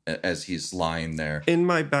as he's lying there. In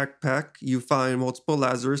my backpack, you find multiple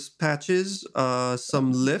Lazarus patches,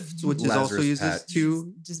 some lift, which is also uses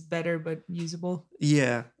to just better but usable.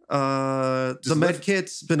 Yeah. The med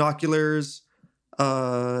kits, binoculars,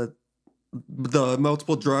 the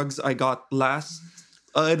multiple drugs I got last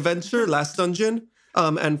adventure, last dungeon,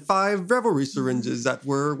 and 5 revelry syringes that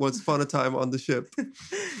were once upon a time on the ship.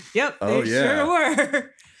 Yep, Oh, they yeah. sure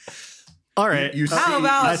were. All right. You see, How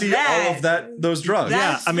about you see that? all of those drugs.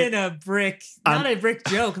 That's I mean, been a brick, not a brick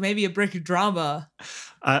joke, maybe a brick drama.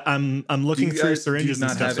 I'm looking through syringes do you and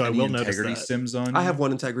not stuff, have so I any will notice integrity that. sims on you? I have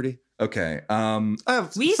 1 integrity. Okay. I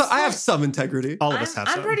have some integrity. All of us have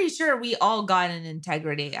I'm some. pretty sure we all got an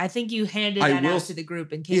integrity. I think you handed that out to the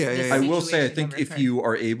group in case. This I will say, I situation think ever if occurred. you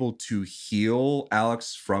are able to heal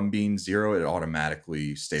Alex from being 0, it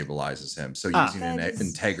automatically stabilizes him. So using an That is-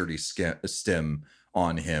 integrity stim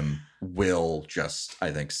on him will just,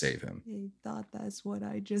 I think, save him. They thought that's what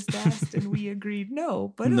I just asked, and we agreed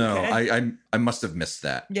no. But No, okay. I must have missed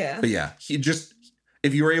that. Yeah. But yeah, he just,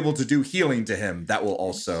 if you were able to do healing to him, that will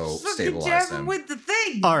also Fucking stabilize jab him. with the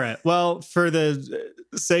thing. All right. Well, for the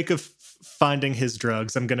sake of finding his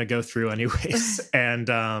drugs, I'm going to go through anyways. And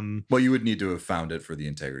Well, you would need to have found it for the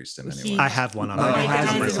integrity stim anyway. I have one on Oh, my Right, it has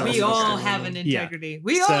guys, it. we all Okay. have an Yeah. integrity.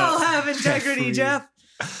 We So- all have integrity, Free. Jeff.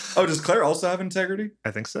 Oh, does Claire also have integrity?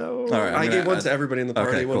 I think so. All right. I gave one to everybody in the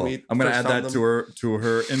party Okay, when cool. we I'm going to first add found that them. to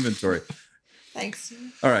her inventory. Thanks.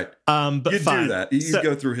 All right. But You fine. do that. You So-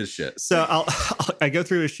 go through his shit. So I go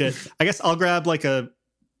through his shit. I guess I'll grab like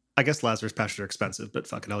I guess Lazarus patches are expensive, but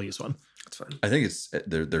fuck it, I'll use one. That's fine. I think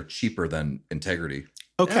they're cheaper than integrity.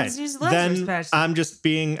 Okay, Let's use Lazarus then patches. I'm just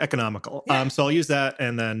being economical. Yeah. So I'll use that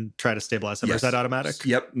and then try to stabilize him. Or Yes. is that automatic?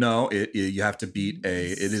 Yep. No, you have to beat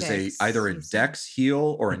it is Six. either a dex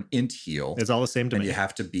heal or an int heal. It's all the same to and me. you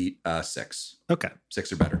have to beat 6. Okay,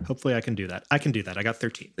 6 or better. hopefully I can do that. I can do that. I got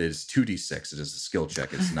 13. It is 2d6. It is a skill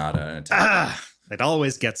check. It's not an attack. It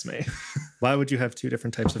always gets me. Why would you have 2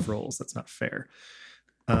 different types of rolls? That's not fair.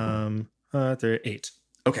 They're 8.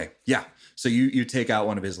 Okay, yeah. So you take out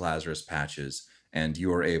one of his Lazarus patches, and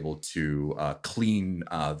you are able to clean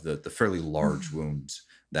the fairly large wound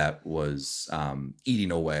that was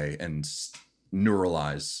eating away and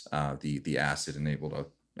neuralize the acid, and able to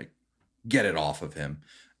like get it off of him.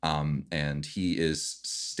 And he is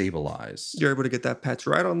stabilized. You're able to get that patch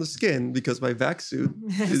right on the skin because my vac suit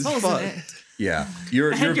is Holes in fun. it. Yeah,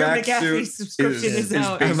 your And your vac McAfee suit subscription is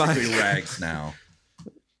out. basically rags now.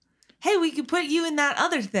 Hey, we could put you in that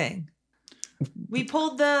other thing. We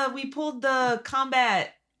pulled the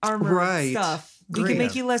combat armor Right. stuff. We Great. can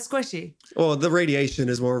make you less squishy. Well, the radiation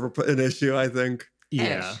is more of an issue, I think,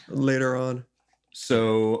 Yeah. later on.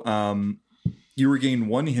 So you regain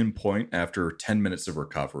 1 hit point after 10 minutes of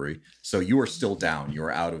recovery. So you are still down. You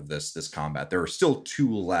are out of this combat. There are still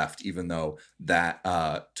 2 left, even though that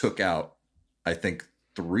took out, I think,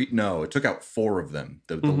 3. No, it took out 4 of them.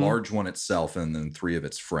 The large one itself, and then 3 of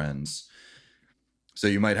its friends. So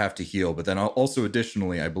you might have to heal. But then also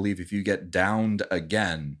additionally, I believe if you get downed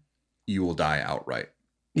again, you will die outright.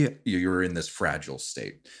 you're in this fragile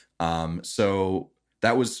state. So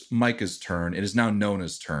that was Micah's turn. It is now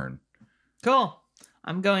Nona's turn. Cool.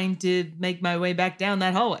 I'm going to make my way back down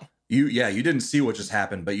that hallway. You didn't see what just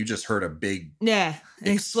happened, but you just heard a big an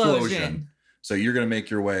explosion. So you're going to make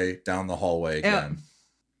your way down the hallway again.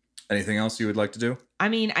 Anything else you would like to do? I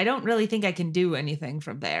mean, I don't really think I can do anything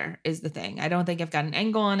from there, is the thing. I don't think I've got an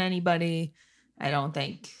angle on anybody. I don't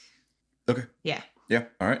think. Okay. Yeah. Yeah.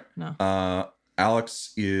 All right. No.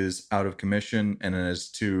 Alex is out of commission, and it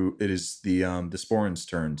is the Sporans'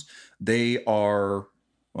 turns. They are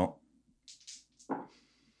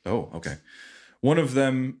okay. One of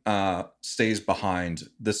them stays behind.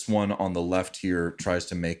 This one on the left here tries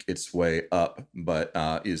to make its way up, but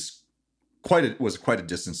was quite a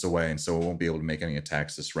distance away, and so it won't be able to make any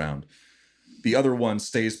attacks this round. The other one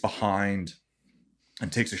stays behind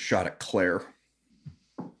and takes a shot at Claire.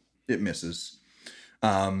 It misses.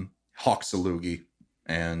 Hawks a loogie,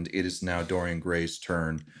 and it is now Dorian Gray's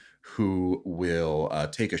turn, who will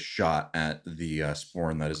take a shot at the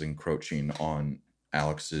Sporn that is encroaching on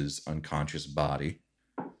Alex's unconscious body.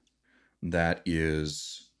 That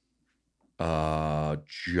is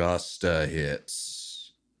just a hit.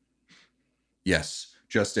 Yes,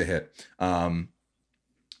 just a hit.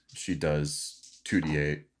 She does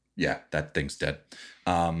 2d8. Yeah, that thing's dead.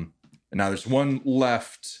 And now there's one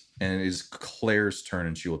left, and it is Claire's turn,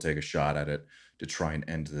 and she will take a shot at it to try and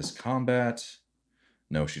end this combat.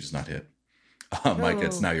 No, she does not hit. Micah,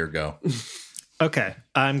 it's now your go. Okay,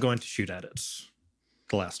 I'm going to shoot at it.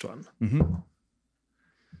 The last one. Mm-hmm.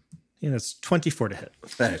 Yeah, that's 24 to hit.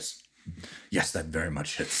 That is. Yes, that very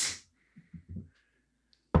much hits.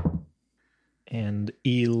 And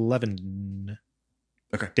 11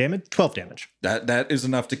 Okay. damage, 12 damage. That is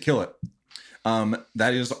enough to kill it.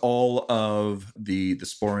 That is all of the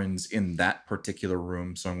Sporans in that particular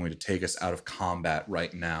room. So I'm going to take us out of combat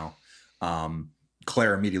right now.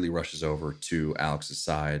 Claire immediately rushes over to Alex's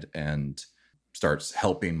side and starts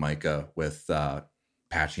helping Micah with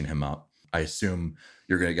patching him up. I assume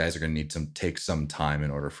you guys are going to need to take some time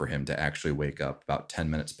in order for him to actually wake up. About 10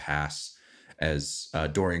 minutes pass as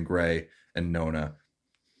Dorian Gray and Nona,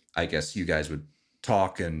 I guess you guys would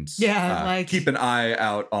talk and keep an eye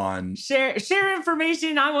out on share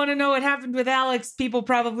information. I want to know what happened with Alex. People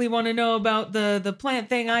probably want to know about the plant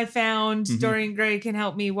thing I found. Mm-hmm. Dorian Gray can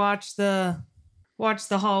help me watch the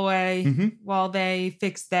hallway while they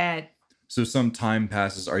fix that. So some time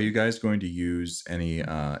passes. Are you guys going to use any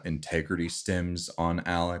integrity stims on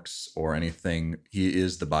Alex or anything? He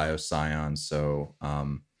is the bioscion, so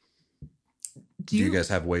do you guys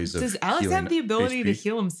have ways of does Alex have the ability to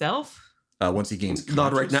heal himself? Once he gains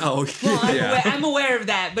Not right now. Well, I'm aware of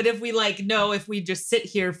that, but if we just sit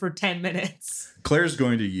here for 10 minutes. Claire's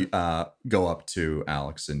going to go up to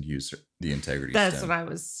Alex and use the integrity That's stim. what I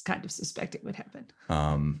was kind of suspecting would happen.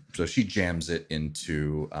 So she jams it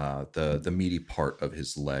into the meaty part of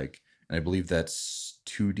his leg. And I believe that's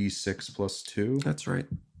 2d6 plus 2. That's right.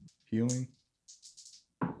 Healing.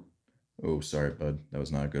 Oh, sorry, bud. That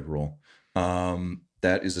was not a good roll.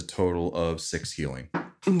 That is a total of 6 healing.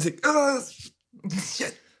 It's like,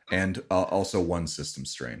 shit. And also 1 system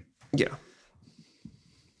strain. Yeah.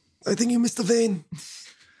 I think you missed a vein.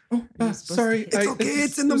 Oh, sorry. It's okay.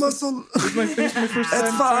 It's in the muscle. It was my first time That's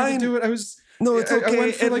trying fine. to do it. I was. No, it's okay.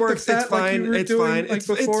 went for, It like, works. the It's fat like you fine. were It's doing, fine. like,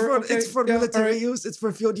 before. It's for Yeah, military all right. use. It's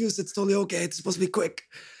for field use. It's totally okay. It's supposed to be quick.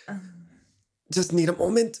 Just need a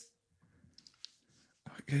moment.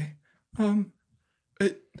 Okay. Are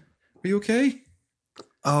you okay?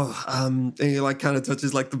 Oh, and he like kind of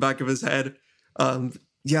touches like the back of his head.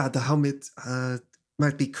 Yeah, the helmet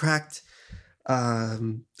might be cracked. I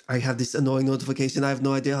have this annoying notification. I have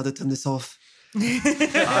no idea how to turn this off. So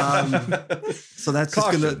that's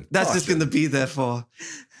just gonna be there for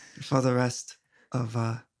the rest of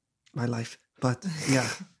my life. But yeah,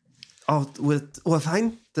 we're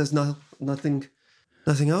fine. There's nothing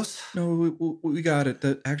else. No, we got it.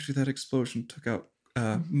 That explosion took out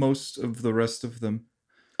most of the rest of them.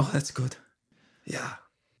 Oh, that's good. Yeah.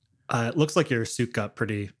 It looks like your suit got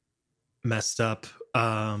pretty messed up.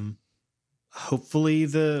 Hopefully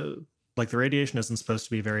the radiation isn't supposed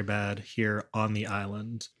to be very bad here on the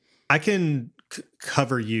island. I can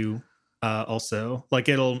cover you also. Like,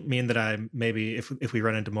 it'll mean that I maybe if we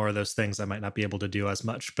run into more of those things, I might not be able to do as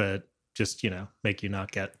much, but just, make you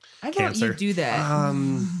not get cancer. I thought you'd do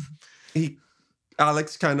that.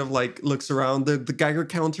 Alex kind of like looks around. The Geiger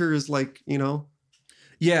counter is like,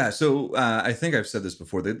 Yeah, so I think I've said this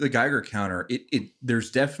before. The Geiger counter,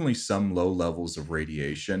 there's definitely some low levels of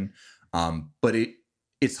radiation, but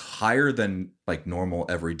it's higher than like normal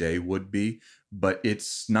everyday would be, but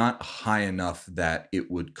it's not high enough that it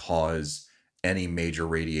would cause any major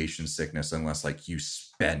radiation sickness unless like you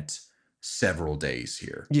spent several days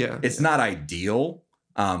here. Yeah. It's not ideal,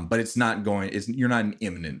 but it's not going. You're not in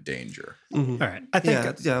imminent danger. Mhm. All right. I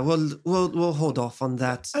think Yeah. We'll hold off on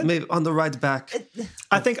that. Maybe on the ride back.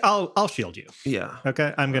 I'll shield you. Yeah.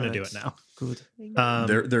 Okay, I'm gonna do Alright. it now. Good.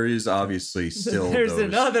 There is obviously still There's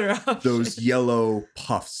another option. those yellow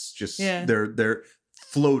puffs. Just they're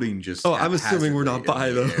floating. Just Oh, I'm assuming we're not by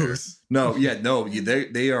haphazardly in the air. those. No.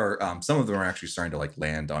 They are. Some of them are actually starting to like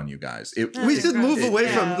land on you guys. We should move away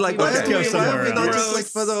from like. Let's why go are we somewhere not else. just like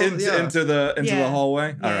for the into the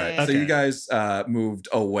hallway. Yeah, All right. yeah, So yeah. you guys moved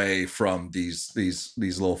away from these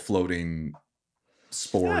little floating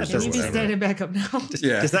spores. Yeah, or Can you be whatever. standing back up now?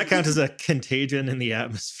 Yeah. Does that count as a contagion in the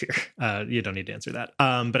atmosphere? You don't need to answer that.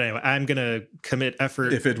 But anyway, I'm gonna commit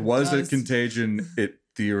effort. If it was a Does. contagion, it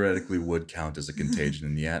theoretically would count as a contagion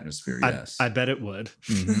in the atmosphere. Yes. I bet it would.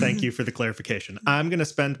 Mhm. Thank you for the clarification. I'm going to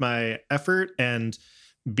spend my effort, and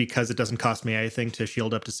because it doesn't cost me anything to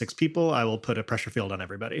shield up to 6 people, I will put a pressure field on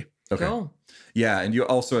everybody. Okay. Go. Yeah, and you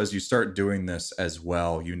also, as you start doing this as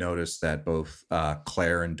well, you notice that both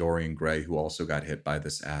Claire and Dorian Gray, who also got hit by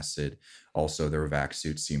this acid, also their vac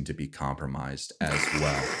suits seem to be compromised as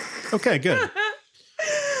well. Okay, good.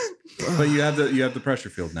 But you have the pressure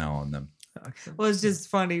field now on them. Well, it's just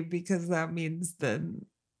funny because that means then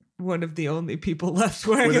one of the only people left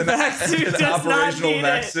wearing With a an- vac suit an does not operational need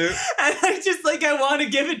vac it. suit. And I want to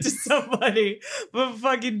give it to somebody, but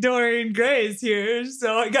fucking Dorian Gray is here,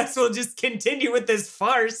 so I guess we'll just continue with this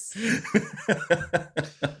farce.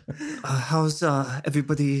 How's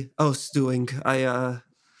everybody else doing? I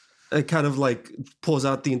kind of like pulls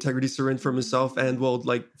out the integrity syringe from himself and will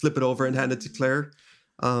like flip it over and hand it to Claire,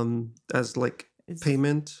 as like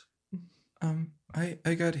payment.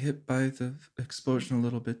 I got hit by the explosion a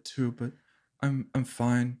little bit too, but I'm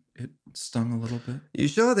fine. It stung a little bit. You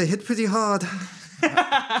sure they hit pretty hard?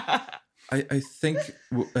 I think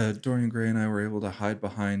Dorian Gray and I were able to hide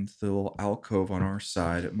behind the little alcove on our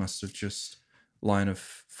side. It must have just line of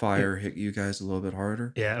fire hit you guys a little bit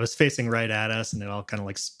harder. Yeah, it was facing right at us, and it all kind of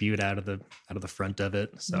like spewed out of the front of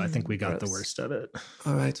it. So I think we got the gross. worst of it.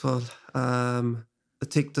 All right. Well, I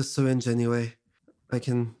take the syringe anyway. I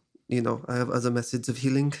can, I have other methods of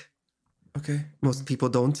healing. Okay. Most people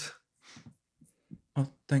don't. Oh,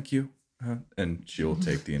 thank you. And she will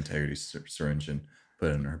take the integrity syringe and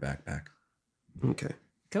put it in her backpack. Okay.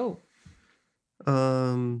 Go.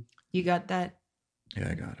 You got that? Yeah,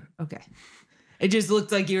 I got it. Okay. It just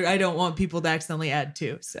looked like I don't want people to accidentally add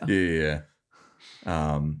to, so. Yeah.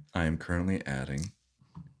 I am currently adding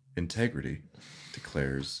integrity to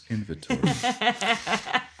Claire's inventory.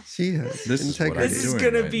 She has This is what integrity. This is doing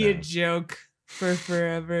gonna right be a now. joke for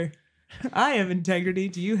forever. I have integrity.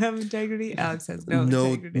 Do you have integrity? Alex has no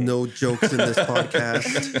integrity. No jokes in this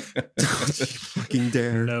podcast. Don't you fucking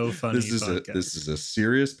dare. No funny. This is podcast. a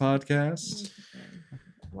serious podcast.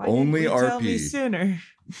 Why Only didn't you tell me RP. sooner?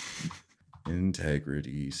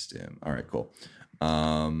 Integrity stim. All right, cool.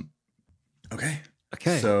 Okay.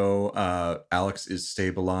 Okay. So Alex is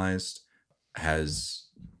stabilized, has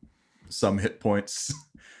some hit points.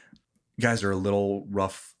 You guys are a little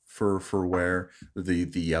rough for wear. The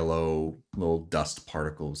yellow little dust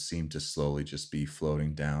particles seem to slowly just be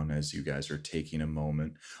floating down as you guys are taking a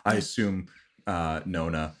moment. I assume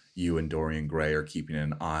Nona, you and Dorian Gray are keeping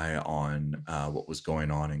an eye on what was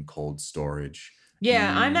going on in cold storage.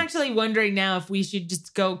 Yeah, I'm Mm. actually wondering now if we should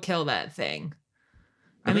just go kill that thing.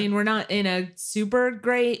 I Okay. mean, we're not in a super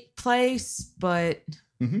great place, but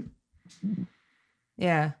Mhm.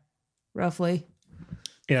 yeah, roughly.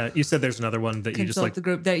 Yeah, you said there's another one that you just Consult like the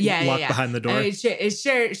group. That yeah, lock yeah. behind the door. It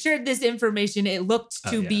shared this information. It looked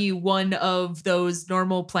to Oh, yeah. be one of those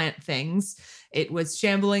normal plant things. It was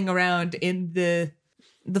shambling around in the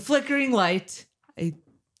flickering light. I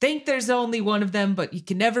think there's only one of them, but you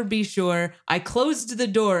can never be sure. I closed the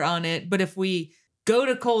door on it, but if we go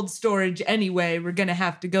to cold storage anyway, we're going to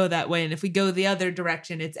have to go that way. And if we go the other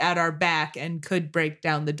direction, it's at our back and could break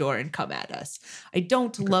down the door and come at us. I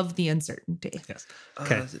don't love the uncertainty. Yes.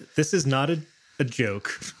 Okay. This is not a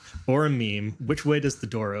joke or a meme. Which way does the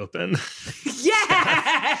door open?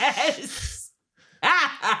 Yes!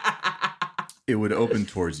 It would open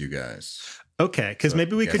towards you guys. Okay, because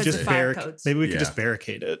maybe we yeah, could Because just of fire codes. maybe we could Yeah. just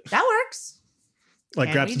barricade it. That works. Like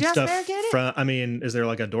Can grab we some just stuff barricade it? from. I mean, is there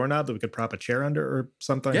like a doorknob that we could prop a chair under or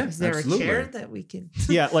something? Yeah. Is there Absolutely. a chair that we can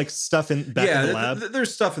Yeah, like stuff in back in the lab.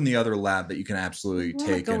 There's stuff in the other lab that you can absolutely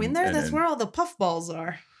wanna take. go in there? That's and- where all the puffballs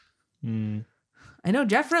are. Hmm. I know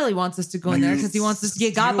Jeff really wants us to go in there because he wants us to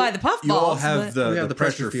get got by the puffballs. You all have but- We have the the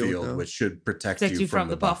pressure pressure field field, now. which should protect protect you from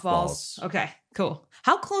the puffballs. Okay, cool.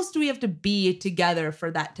 How close do we have to be together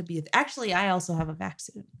for that to be? Actually, I also have a vac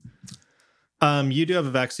suit. You do have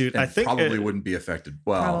a vac suit. And I think probably it, wouldn't be affected.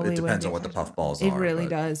 Well, Probably it depends wouldn't on be what the affected. puffballs It are. really but-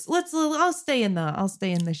 does. I'll stay in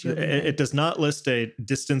the shield. it does not list a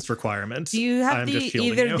distance requirement. Do you have I'm just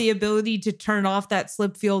shielding either you. the ability to turn off that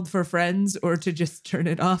slip field for friends or to just turn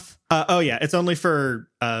it off? Oh yeah, it's only for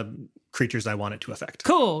creatures I want it to affect.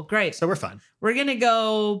 Cool, great. So we're fine. We're gonna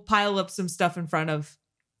go pile up some stuff in front of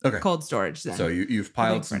Okay. cold storage then. So you've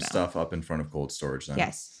piled for some now. stuff up in front of cold storage then.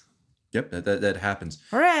 Yes. Yep, that happens.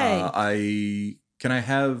 Hooray! Can I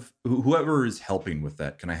have whoever is helping with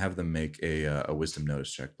that? Can I have them make a wisdom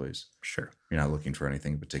notice check, please? Sure. You're not looking for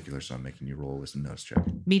anything in particular, so I'm making you roll a wisdom notice check.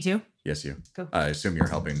 Me too. Yes, you. Cool. I assume you're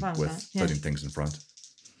helping Fine with with that, yeah. putting things in front.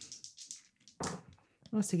 I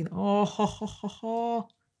was thinking, oh, ho, ho, ho, ho.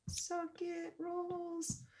 Suck it,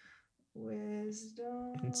 rolls.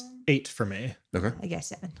 Wisdom. It's 8 for me. Okay. I guess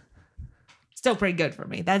 7. Still pretty good for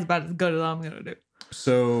me. That's about as good as I'm gonna do.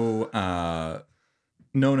 So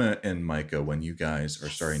Nona and Micah, when you guys are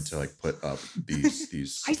starting to like put up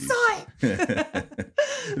these I saw it.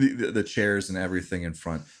 the chairs and everything in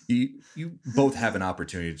front, you both have an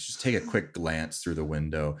opportunity to just take a quick glance through the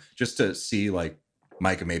window just to see like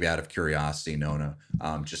Micah, maybe out of curiosity, Nona,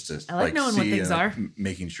 just to I like knowing what see, things are.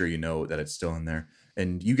 making sure you know that it's still in there.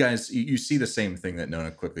 And you guys, you see the same thing that Nona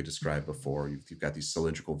quickly described before. You've got these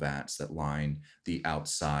cylindrical vats that line the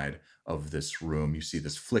outside of this room. You see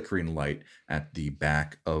this flickering light at the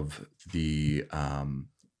back of the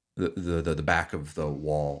back of the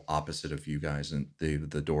wall opposite of you guys and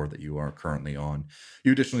the door that you are currently on.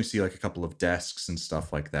 You additionally see like a couple of desks and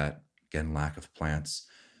stuff like that. Again, lack of plants.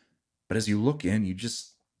 But as you look in,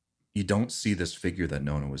 you don't see this figure that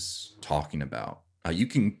Nona was talking about. You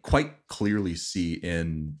can quite clearly see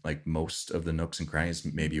in like most of the nooks and crannies,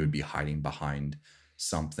 maybe it would be hiding behind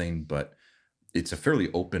something, but it's a fairly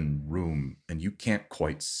open room and you can't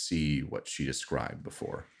quite see what she described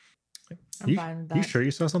before. I'm fine with that. You sure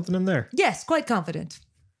you saw something in there? Yes, quite confident.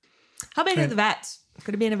 How big are the vats?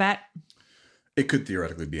 Could it be in a vat? It could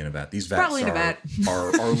theoretically be in a vat. These Probably vats in a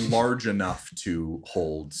vat. are large enough to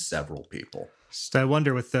hold several people. So I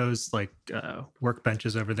wonder with those like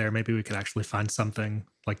workbenches over there, maybe we could actually find something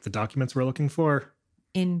like the documents we're looking for.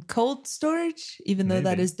 In cold storage, even though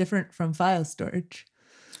that Maybe. is different from file storage.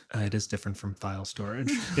 It is different from file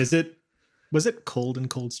storage. Was it cold in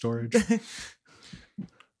cold storage?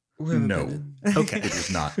 We haven't No. been in. Okay. It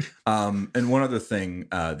is not. And one other thing,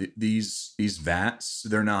 these vats,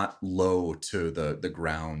 they're not low to the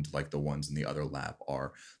ground like the ones in the other lab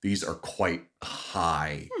are. These are quite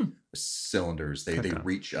high cylinders. They Okay.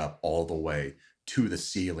 reach up all the way to the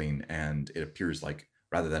ceiling, and it appears like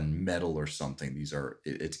rather than metal or something,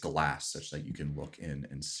 it's glass, such that you can look in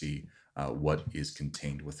and see what is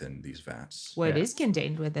contained within these vats. What Yeah. is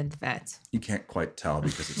contained within the vats? You can't quite tell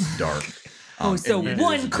because it's dark. So and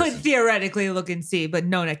one there's could this- theoretically look and see, but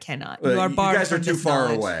Nona cannot. You are you barred guys are from too this far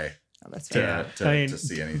knowledge. away Oh, that's to, fair. Yeah. I mean, to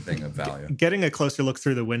see anything of value. Getting a closer look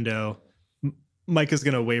through the window, Mike is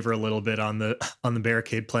going to waver a little bit on the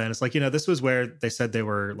barricade plan. It's like, this was where they said they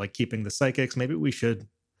were like keeping the psychics. Maybe we should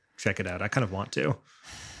check it out. I kind of want to.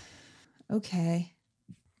 Okay.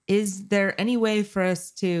 Is there any way for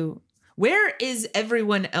us to... Where is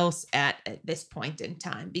everyone else at this point in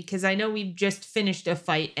time? Because I know we've just finished a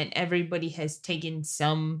fight and everybody has taken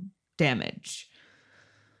some damage.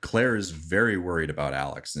 Claire is very worried about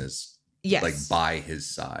Alex and is Yes. like by his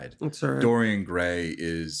side. It's all right. Dorian Gray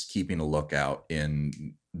is keeping a lookout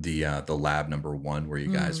in the lab number 1 where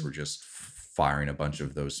you guys were just firing a bunch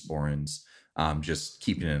of those sporins. Just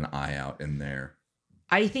keeping an eye out in there.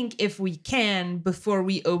 I think if we can, before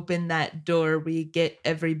we open that door, we get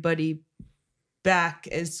everybody back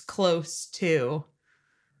as close to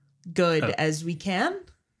good as we can.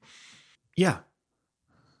 Yeah.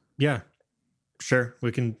 Yeah. Sure.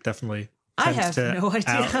 We can definitely. I tend have to no idea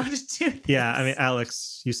out- how to do this. Yeah. I mean,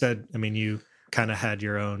 Alex, you said, you kind of had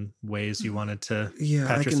your own ways you wanted to Yeah,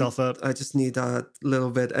 patch yourself up. I just need a little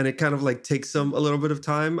bit, and it kind of like takes him a little bit of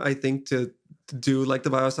time, I think, to do like the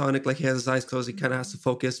biosonic. Like he has his eyes closed, he kind of has to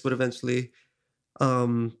focus, but eventually,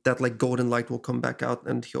 that like golden light will come back out,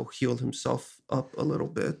 and he'll heal himself up a little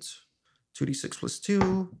bit. 2d6 plus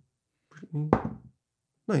 2.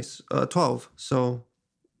 Nice. 12. So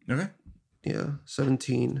Okay. yeah,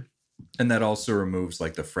 17. And that also removes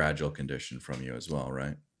like the fragile condition from you as well,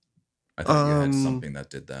 right? I thought you had something that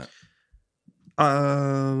did that.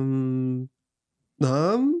 Um,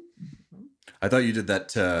 I thought you did that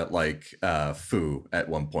to like Fu at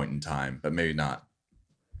one point in time, but maybe not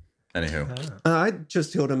Anywho. I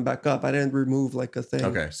just healed him back up. I didn't remove like a thing.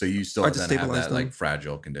 Okay, so you still Or then to have stabilize that like them.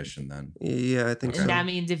 fragile condition then. Yeah, I think And so. that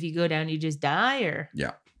means if you go down, you just die, or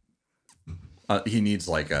Yeah. He needs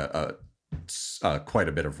like a quite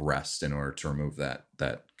a bit of rest in order to remove that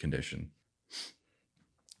condition.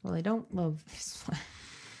 well, I don't love this one.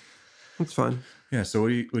 It's fine. Yeah. So what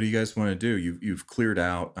do you guys want to do? You've cleared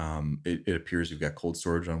out. It appears you've got cold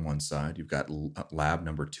storage on one side. You've got lab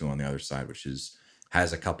number 2 on the other side, which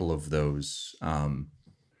has a couple of those greater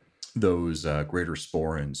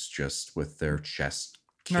sporins just with their chest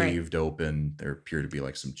caved open. There appear to be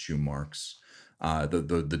like some chew marks.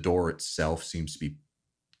 The door itself seems to be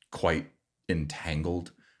quite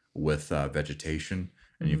entangled with vegetation,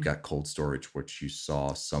 and you've got cold storage, which you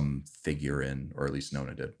saw some figure in, or at least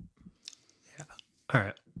Nona did. All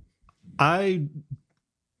right. I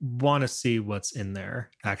want to see what's in there.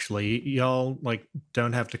 Actually, y'all like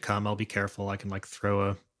don't have to come. I'll be careful. I can like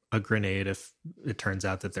throw a grenade if it turns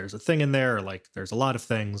out that there's a thing in there, or like there's a lot of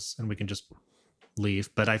things, and we can just leave.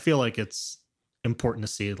 But I feel like it's important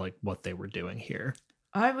to see like what they were doing here.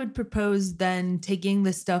 I would propose then taking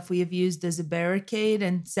the stuff we have used as a barricade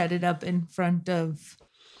and set it up in front of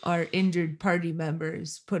our injured party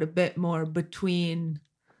members. Put a bit more between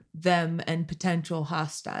them and potential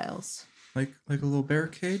hostiles. Like a little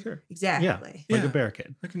barricade. Exactly. Yeah, like Yeah. a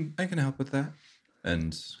barricade. I can help with that.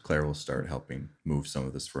 And Claire will start helping move some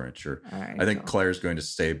of this furniture. All right, I think cool. Claire's going to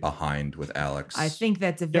stay behind with Alex. I think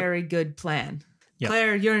that's a very good plan. Yep.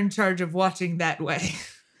 Claire, you're in charge of watching that way.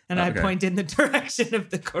 And I Okay. point in the direction of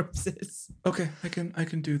the corpses. Okay, I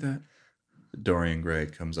can do that. Dorian Gray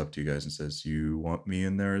comes up to you guys and says, "You want me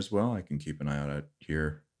in there as well? I can keep an eye out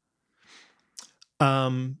here."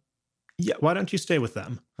 Yeah, why don't you stay with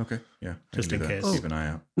them? Okay, yeah, I Just can do in that. case. Keep an eye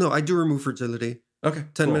out. No, I do remove fragility. Okay,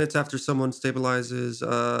 10 cool. minutes after someone stabilizes,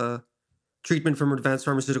 treatment from advanced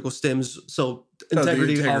pharmaceutical stims. So the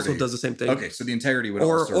integrity, also integrity. does the same thing. Okay, so the integrity would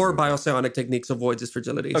Or also or remove that. biopsionic techniques avoids his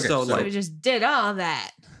fragility. Okay, so so- We like just did all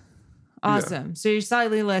that. Awesome. So you're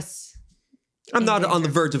slightly less. I'm not on the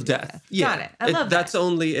endangered. verge of death. Got it. I love That's that.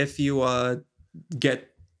 only if you get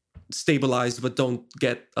stabilized but don't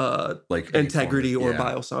get Like any integrity form of- or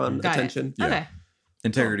yeah. bioson Got it. attention. Yeah. Okay.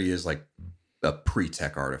 Integrity is like a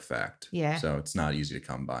pre-tech artifact. Yeah. So it's not easy to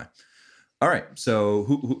come by. All right.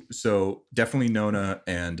 So so definitely Nona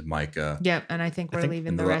and Micah. Yep. And I think we're think leaving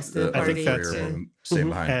And the rest of the I think party. that's to- it. stay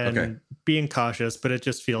behind. And Okay. being cautious, but it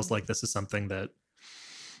just feels like this is something that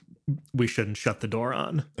we shouldn't shut the door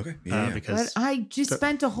on. Okay. Yeah. Because But I just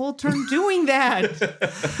spent a whole turn doing that.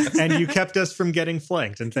 and you kept us from getting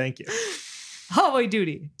flanked, and thank you. Hallway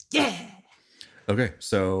duty. Yeah. Okay.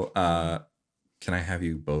 So can I have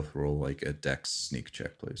you both roll like a dex sneak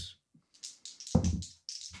check, please?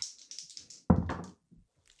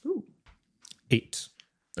 Ooh. 8.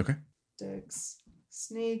 Okay. Dex.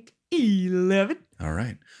 Sneak. 11. All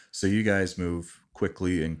right. So you guys move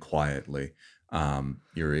quickly and quietly.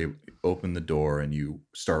 You're able to open the door and you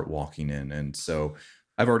start walking in. And so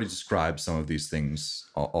I've already described some of these things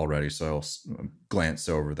already, so I'll glance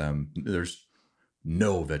over them. There's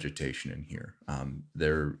no vegetation in here.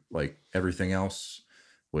 They're like everything else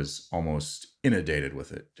was almost inundated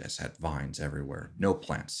with it. Just had vines everywhere. No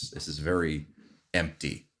plants. This is very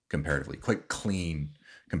empty comparatively, quite clean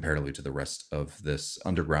comparatively to the rest of this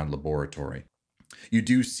underground laboratory. You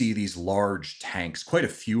do see these large tanks. Quite a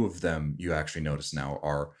few of them, you actually notice now,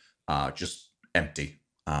 are just empty.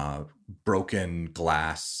 Broken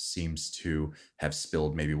glass seems to have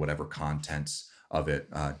spilled maybe whatever contents of it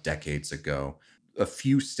decades ago. A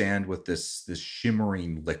few stand with this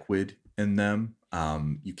shimmering liquid in them.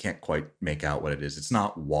 You can't quite make out what it is. It's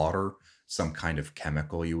not water, some kind of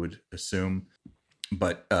chemical, you would assume,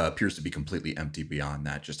 but appears to be completely empty beyond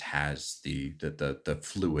that. Just has the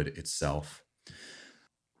fluid itself.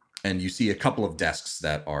 And you see a couple of desks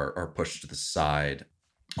that are pushed to the side.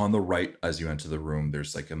 On the right, as you enter the room,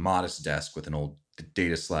 there's like a modest desk with an old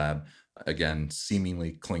data slab, again,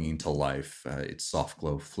 seemingly clinging to life. Its soft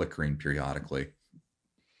glow flickering periodically.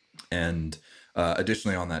 And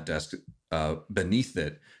additionally on that desk, beneath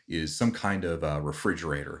it is some kind of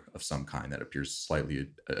refrigerator of some kind that appears slightly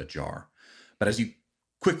ajar. But as you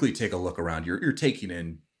quickly take a look around, you're taking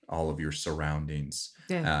in all of your surroundings.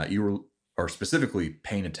 Yeah. You are specifically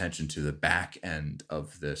paying attention to the back end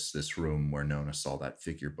of this room where Nona saw that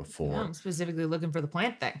figure before. I'm specifically looking for the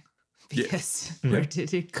plant thing. Yeah. Because where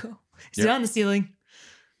did it go? Is it Yeah. on the ceiling?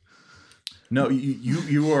 No,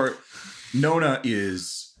 you are. Nona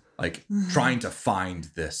is like trying to find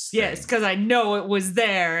this thing. Yes, because I know it was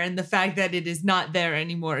there, and the fact that it is not there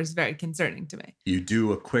anymore is very concerning to me. You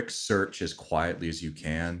do a quick search as quietly as you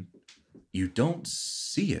can. You don't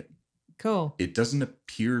see it Cool. It doesn't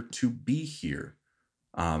appear to be here.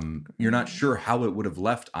 You're not sure how it would have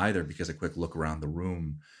left either, because a quick look around the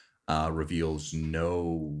room reveals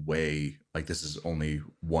no way. Like, this is only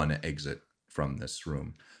one exit from this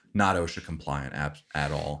room. Not OSHA compliant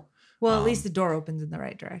at all. Well, at least the door opens in the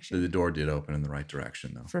right direction The door did open in the right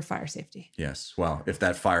direction, though. for fire safety. Yes. Well, if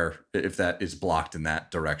that is blocked in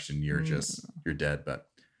that direction, you're dead. But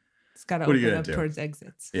It's got to What are you open gonna up do? towards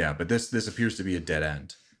exits. yeah, but this appears to be a dead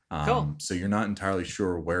end. Cool. So you're not entirely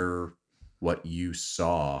sure where what you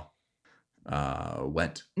saw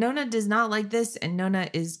went. Nona does not like this, and Nona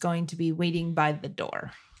is going to be waiting by the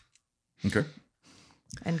door Okay.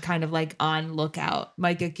 and kind of like on lookout.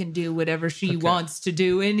 Micah can do whatever she wants to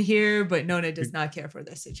do in here, but Nona does not care for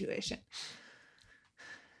this situation.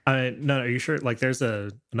 No, are you sure? Like, there's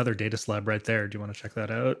another data slab right there. Do you want to check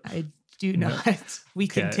that out? I do not. We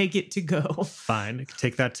can Okay. take it to go. Fine,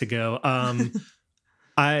 take that to go.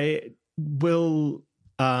 I will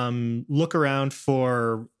look around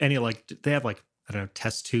for any, like, they have, like, I don't know,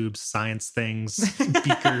 test tubes, science things,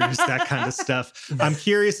 beakers, that kind of stuff. I'm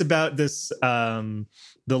curious about this, the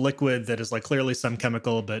liquid that is, like, clearly some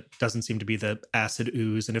chemical, but doesn't seem to be the acid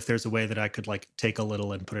ooze. And if there's a way that I could, like, take a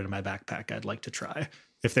little and put it in my backpack, I'd like to try.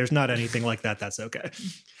 If there's not anything like that, that's okay.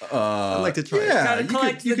 I'd like to try it. Yeah, Gotta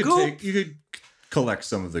collect the could goop. you could collect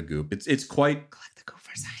some of the goop. It's quite Collect the go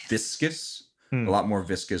for science. viscous, Hmm. a lot more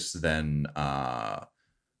viscous than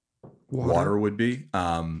water would be.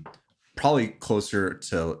 Probably closer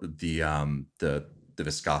to the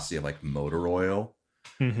viscosity of like motor oil.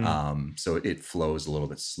 Mhm. So it flows a little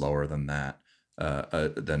bit slower than that,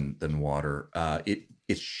 than water. It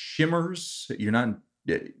shimmers. You're not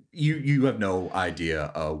you have no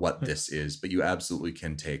idea what this is, but you absolutely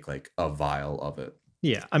can take like a vial of it.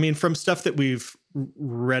 Yeah, I mean, from stuff that we've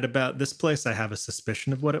read about this place, I have a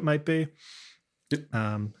suspicion of what it might be.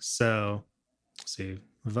 So, let's see,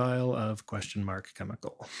 vial of question mark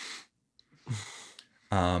chemical.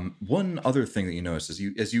 One other thing that you notice is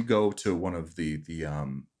as you go to one of the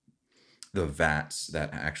vats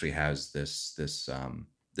that actually has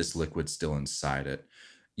this liquid still inside it,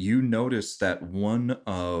 you notice that one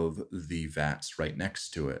of the vats right next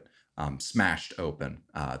to it smashed open.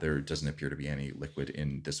 There doesn't appear to be any liquid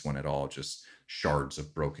in this one at all, just shards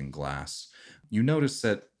of broken glass. You notice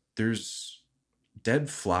that there's dead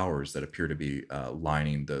flowers that appear to be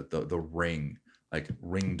lining the ring, like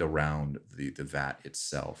ringed around the vat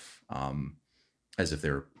itself, as if they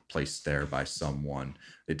were placed there by someone.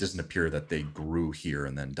 It doesn't appear that they grew here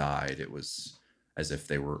and then died. It was as if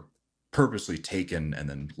they were purposely taken and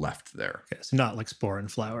then left there. Okay, so not like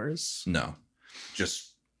sporin flowers. No, just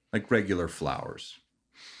like regular flowers,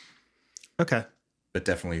 Okay. but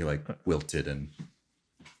definitely like wilted and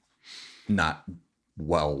not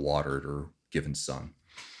well watered or given sun.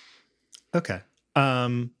 Okay.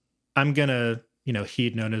 I'm gonna,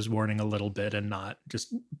 heed Nona's warning a little bit and not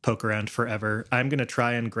just poke around forever. I'm gonna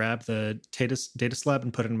try and grab the data slab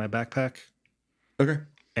and put it in my backpack. Okay.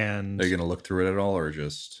 And Are you going to look through it at all or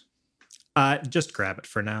just? just grab it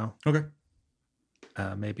for now. Okay.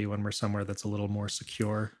 Maybe when we're somewhere that's a little more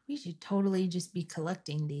secure. We should totally just be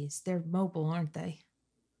collecting these. They're mobile, aren't they?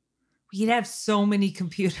 We could have so many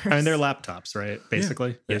computers. I mean, they're laptops, right?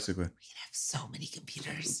 Basically. Yeah. Basically. We could have so many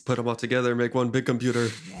computers. Put them all together, make one big computer.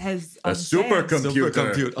 As A supercomputer.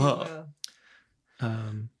 Supercompute.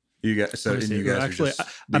 You guys, so Let me and see. you guys are Actually, just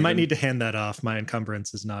I might leaving? need to hand that off. My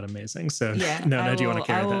encumbrance is not amazing. So, Yeah. no, do you want to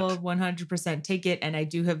carry I will that? 100% take it, and I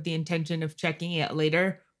do have the intention of checking it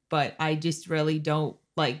later, but I just really don't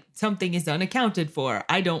like something is unaccounted for.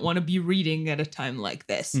 I don't want to be reading at a time like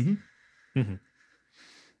this. Mhm. Mhm.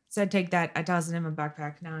 So I take that. I toss it in my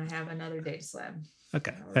backpack. Now I have another data slab.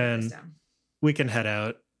 Okay. I'll write this And down. we can head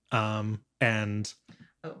out. And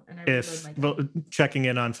Oh, and I if reload my gun. checking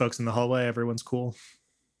in on folks in the hallway, everyone's cool.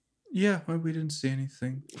 Yeah, well, we didn't see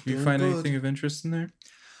anything. Did you Doing find good. anything of interest in there?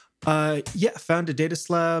 Yeah, found a data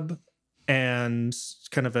slab and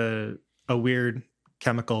kind of a weird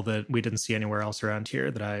chemical that we didn't see anywhere else around here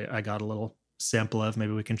that I got a little sample of.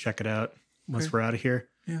 Maybe we can check it out once Okay. we're out of here.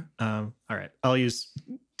 Yeah. All right. I'll use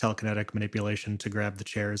telekinetic manipulation to grab the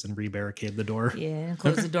chairs and rebarricade the door. Yeah, and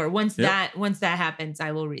close Okay. the door. Once Yep. that happens,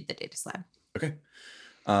 I will read the data slab. Okay.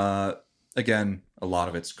 Again, a lot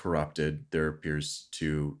of it's corrupted. There appears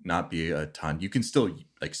to not be a ton. You can still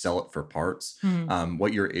like sell it for parts. Mhm.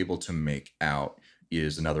 What you're able to make out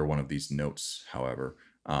is another one of these notes, however.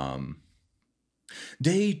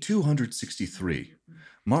 Day 263.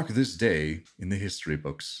 Mark this day in the history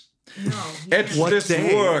books. No. Etch What this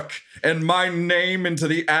day? work and my name into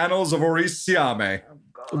the annals of Orisiame.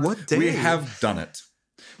 What day? We have done it.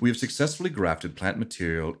 We have successfully grafted plant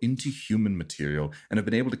material into human material and have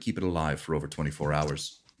been able to keep it alive for over 24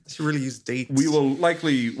 hours. Should really use dates. We will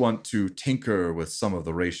likely want to tinker with some of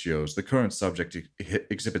the ratios. The current subject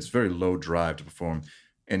exhibits very low drive to perform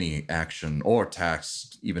any action or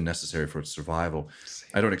task even necessary for its survival.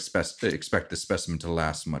 I don't expect this specimen to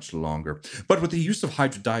last much longer. But with the use of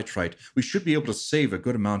hydrodiatrite, we should be able to save a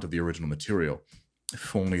good amount of the original material.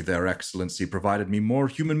 If only Their Excellency provided me more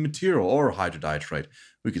human material or hydrodiatrite,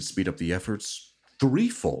 we could speed up the efforts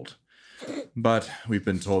threefold. But we've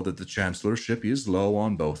been told that the Chancellorship is low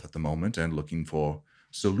on both at the moment and looking for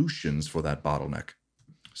solutions for that bottleneck.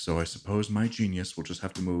 So I suppose my genius will just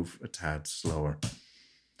have to move a tad slower.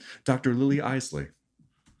 Dr. Lily Isley.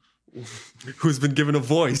 Who's been given a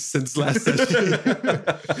voice since last session.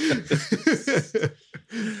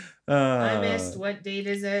 I missed. What date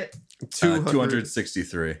is it?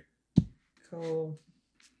 263. Cool.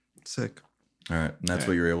 Sick. All right. And that's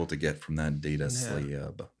what you're able to get from that data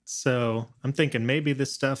slab. So I'm thinking maybe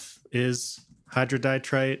this stuff is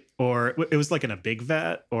hydrodiatrite, or it was like in a big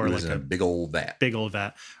vat, or It was like in a big old vat. big old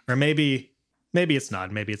vat, or maybe it's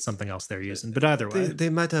not. Maybe it's something else they're using. But either way, They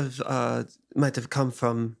might have come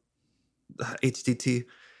from HDT.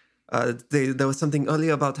 There was something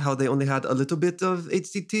earlier about how they only had a little bit of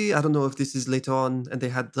HDT. I don't know if this is later on, and they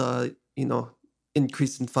had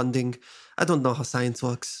increase in funding. I don't know how science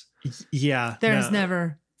works. yeah, There's no.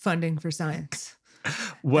 never funding for science.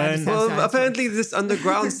 when How Well, science apparently this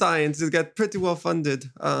underground science has got pretty well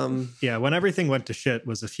funded. when everything went to shit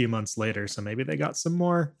was a few months later. So maybe they got some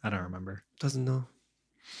more. I don't remember. Doesn't know.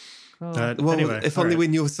 Cool. Well, Anyway, if all only right. we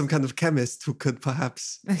knew some kind of chemist who could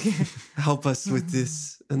perhaps help us with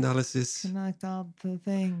this analysis. Connect all the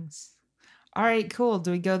things. All right, cool.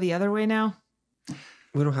 Do we go the other way now?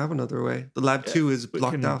 We don't have another way. The lab 2 is we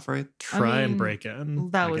blocked can- off, right? Try mean, and break in.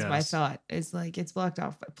 That I was my guess. thought. Is like it's blocked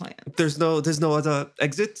off by plant. There's no other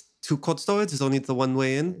exit to cold storage. There's only the one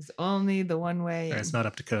way in. It's only the one way. All right, in. it's not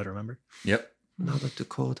up to code. Remember? Yep. Not up to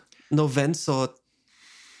code. No vents or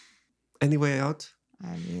any way out.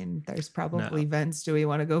 I mean, there's probably vents. Do we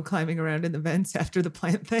want to go climbing around in the vents after the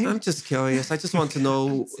plant thing? I'm just curious. I just want to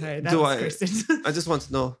know. Sorry, that was Kristen. I just want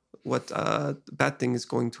to know what bad thing is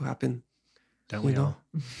going to happen. Don't You we know?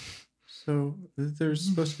 all? So there's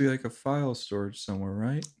supposed to be like a file storage somewhere,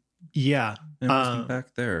 right? Yeah. It must be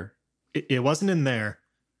back there. It wasn't in there.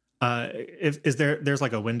 There's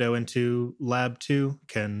like a window into lab 2?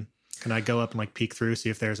 Can I go up and like peek through, see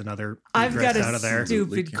if there's another I've got egress out of there? a stupid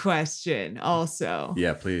Absolutely. question also.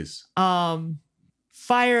 Yeah, please.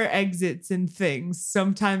 Fire exits and things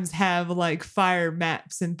sometimes have like fire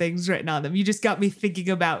maps and things written on them. You just got me thinking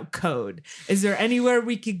about code. Is there anywhere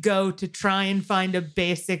we could go to try and find a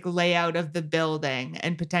basic layout of the building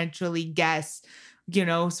and potentially guess,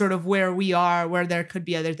 sort of where we are, where there could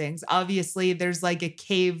be other things? Obviously, there's like a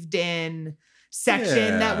caved in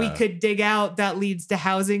section that we Yeah. could dig out that leads to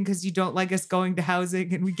housing because you don't like us going to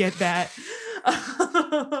housing, and we get that.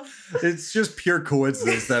 It's just pure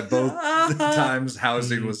coincidence that both times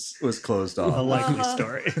housing was closed A off. likely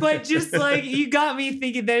story. But just like you got me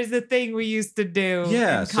thinking, there's a thing we used to do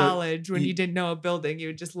Yeah, in so college when you- you didn't know a building. You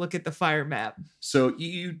would just look at the fire map. So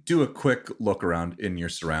you do a quick look around in your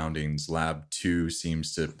surroundings. Lab 2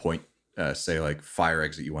 seems to point, say like fire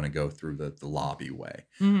exit. You want to go through the lobby way.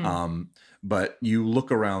 But you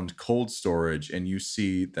look around cold storage and you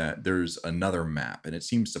see that there's another map, and it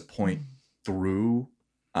seems to point through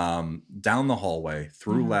down the hallway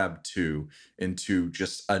through lab 2 into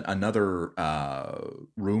just another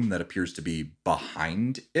room that appears to be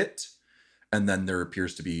behind it, and then there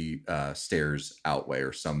appears to be stairs outway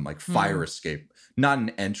or some like fire escape, not an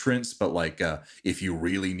entrance, but like if you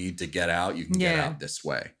really need to get out, you can get Yeah. out this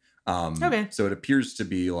way. Okay. So it appears to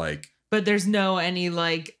be like, But there's no any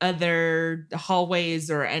like other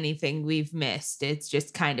hallways or anything we've missed. It's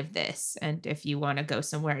just kind of this. And if you want to go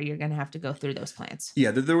somewhere, you're going to have to go through those plants.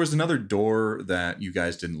 yeah, there was another door that you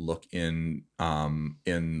guys didn't look in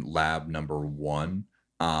lab number 1,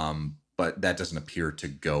 but that doesn't appear to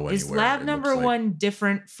go anywhere. Is lab It number looks like. 1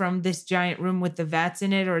 different from this giant room with the vats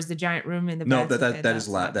in it, or is the giant room in the No, vats? Okay, that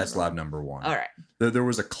is that's that's number lab number 1. All right. There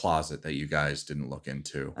was a closet that you guys didn't look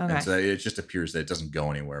into, Okay. and so it just appears that it doesn't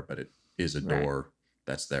go anywhere, but it is a Right. door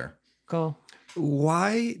that's there. Cool.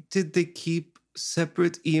 Why did they keep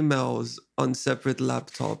separate emails on separate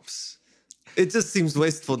laptops? It just seems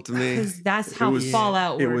wasteful to me. Because that's how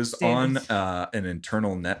Fallout works. It was on David. an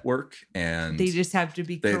internal network, and They just have to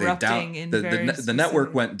be they corrupting in the very the network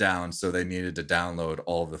specific- went down, so they needed to download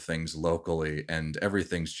all the things locally, and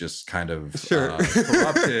everything's just kind of Sure.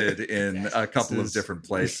 corrupted in a couple of This is different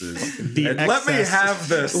places. the And let me excess- have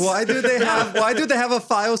this. Why do they have a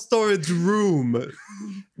file storage room?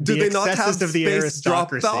 Do the they not have excesses of the space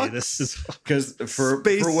aristocracy. Dropbox? This is Because for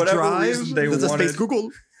Space whatever Drive? reason they There's a wanted Space Google.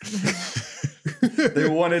 they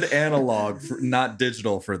wanted analog, not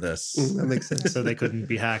digital, for this. That makes sense. so they couldn't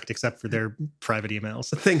be hacked except for their private emails.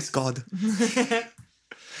 Thanks God.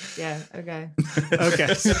 Yeah, okay.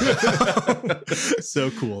 Okay. So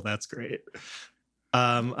cool. That's great.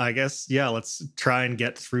 I guess, yeah, let's try and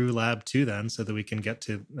get through lab 2 then so that we can get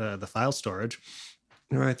to the file storage.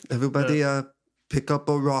 All right, everybody, pick up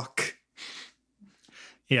a rock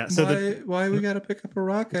Yeah. So why we gotta pick up a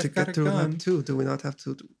rock? to I've got a get through gun. lab 2. Do we not have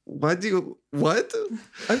to? Why do you? What?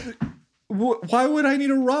 Why would I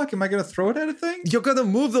need a rock? Am I gonna throw it at a thing? You're gonna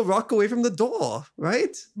move the rock away from the door,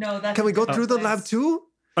 right? No, that's Can we go a through the different lab 2?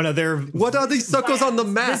 oh no, they're What are these circles on the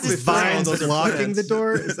map? This is with vines those are blocking plants? the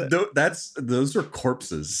door. Is that- Those are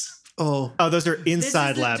corpses. Oh, oh, those are This is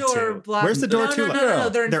inside the lab door 2. block- Where's the door no, 2? No, no, no,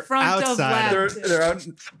 they're in They're front of outside. lab. They're out.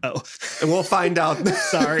 Oh, and we'll find out.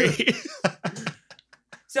 sorry.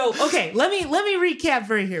 So, okay, let me recap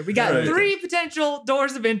right here. We got Right. 3 potential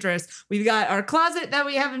doors of interest. We've got our closet that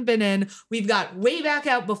we haven't been in. We've got way back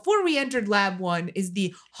out before we entered lab 1 is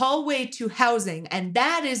the hallway to housing, and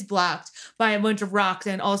that is blocked by a bunch of rocks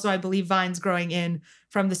and also I believe vines growing in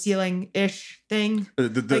from the ceiling-ish thing. The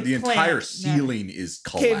Like entire plant, ceiling is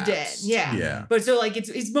collapsed. Caved in, yeah. Yeah. But so like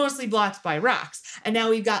it's mostly blocked by rocks. And now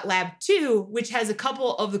we've got lab 2, which has a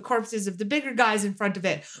couple of the corpses of the bigger guys in front of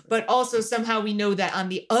it, but also somehow we know that on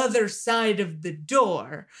the other side of the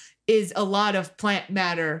door is a lot of plant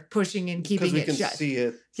matter pushing and keeping it shut.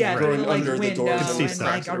 it. Yeah, growing through the, like under the window doors and and the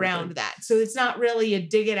like cracks and around everything. that. So it's not really a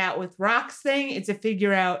dig it out with rocks thing. It's a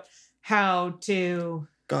figure out how to.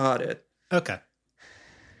 Got it. Okay.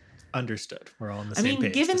 Understood. We're all on the I same mean,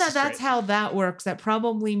 page. given This that is that's great. how that works, that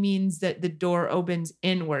probably means that the door opens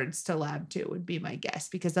inwards to lab 2 would be my guess.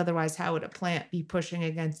 Because otherwise, how would a plant be pushing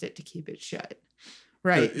against it to keep it shut?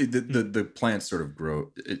 Right. The plants sort of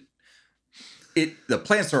grow. The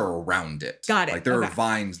plants are around it. Got it. Like there are Okay.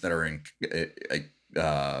 vines that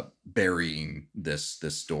are burying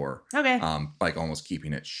this door. Okay. Like almost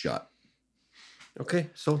keeping it shut. Okay,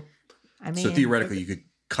 so I mean, So theoretically, you could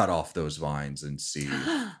cut off those vines and see.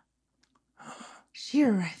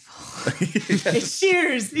 shear rifle. It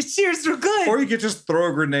shears. It shears real good. Or you could just throw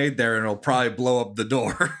a grenade there and it'll probably blow up the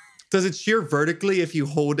door. does it shear vertically if you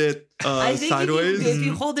hold it I think sideways? if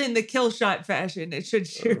you hold it in the kill shot fashion, it should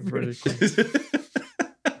shear vertically.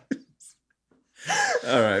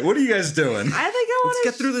 All right, what are you guys doing? I think I want Let's to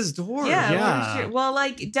get through this door. Yeah. I wanna Yeah. shear- Well,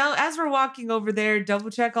 like as we're walking over there, double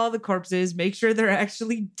check all the corpses, make sure they're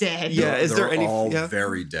actually dead. Yeah, is there They're any- all yeah.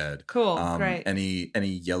 very dead. Cool. Great. Any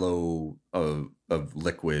yellow of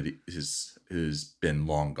liquid has been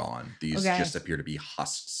long gone. These Okay. just appear to be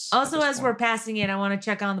husks. at Also, this as we're point. passing in, I want to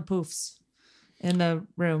check on the poofs in the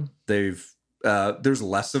room. They've there's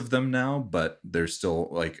less of them now, but there's still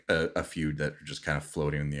like a few that are just kind of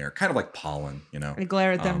floating in the air, kind of like pollen, you know. I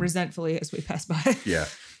glare at them Um, resentfully as we pass by. Yeah,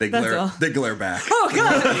 they That's glare. all. They glare back. Oh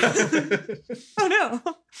god! Oh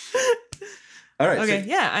no! All right. Okay, so-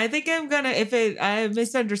 yeah, I think I'm gonna. I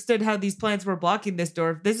misunderstood how these plants were blocking this door.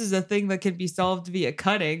 If this is a thing that can be solved via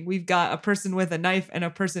cutting, we've got a person with a knife and a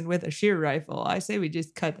person with a shear rifle. I say we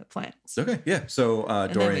just cut the plants. Okay. Yeah. So And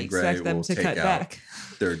then we Dorian Gray expect them will to take cut out back.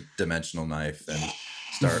 their dimensional knife and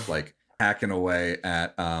start like hacking away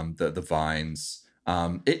at the vines.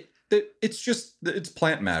 It's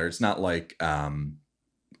plant matter. It's not like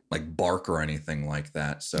bark or anything like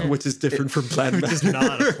that. So Which is different from plant Which is matter.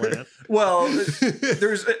 not a plant. well,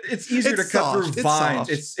 it's easier It's to cut soft. through It's vines.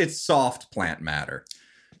 soft. It's soft plant matter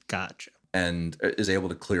Gotcha. and is able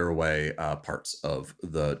to clear away parts of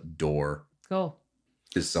the door. Cool.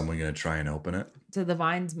 Is someone going to try and open it? Do the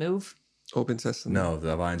vines move? Open sesame. No,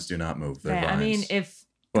 the vines do not move. They're Okay, I vines. mean, if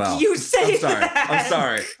Well, you say I'm sorry. that. I'm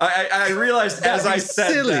sorry. I realized as I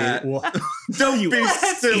said silly. that. What? Don't be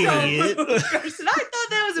Let's silly. go idiot. move person. I thought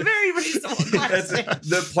that was a very reasonable That's, question.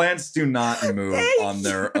 the plants do not move Thank on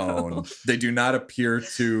their you. own. They do not appear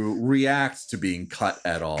to react to being cut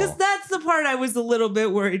at all. Because that's the part I was a little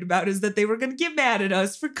bit worried about, is that they were going to get mad at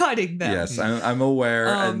us for cutting them. Yes, I'm aware,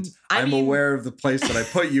 and I I'm mean- aware of the place that I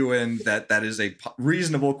put you in. That is a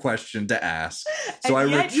reasonable question to ask. So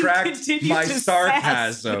And I yet you retract continue my to sass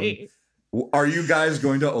sarcasm. me. Are you guys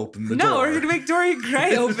going to open the door? No, we're gonna make Dorian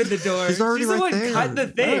Gray open the door. She's already the right one there. cut the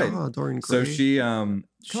thing. Oh, Dorian Gray. So she Come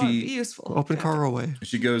on, be useful. Open car away.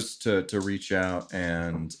 she goes to reach out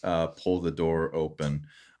and pull the door open.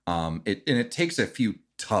 It takes a few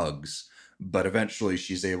tugs, but eventually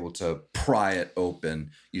she's able to pry it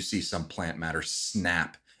open. You see some plant matter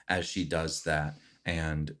snap as she does that,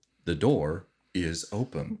 and the door is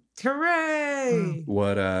open. Hooray!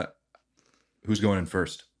 What? Who's going in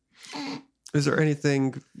first? Is there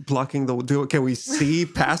anything blocking the door? Can we see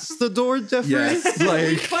past the door, Jeffrey? Yes.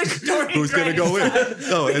 We push Dorian Who's gonna Gray go in? aside.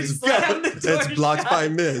 No, We it's slam the door it's blocked shut. by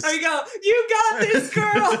Miss. There you go. You got this,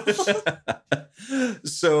 girl.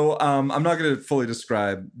 So I'm not going to fully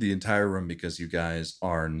describe the entire room because you guys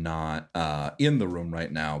are not in the room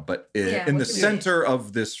right now. But Yeah, in the what do you center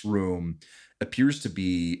of this room appears to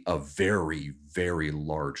be a very, very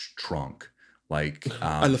large trunk, like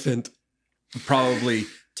Elephant. probably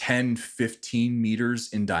 10, 15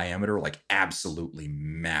 meters in diameter, like absolutely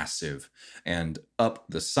massive. And up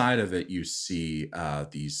the side of it, you see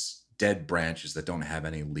these dead branches that don't have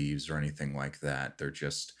any leaves or anything like that. They're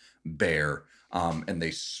just bare. And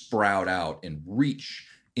they sprout out and reach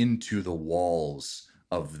into the walls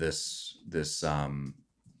of this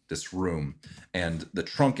room. And the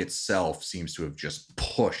trunk itself seems to have just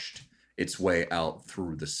pushed its way out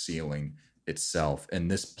through the ceiling itself. And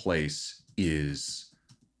this place is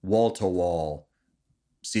wall to wall,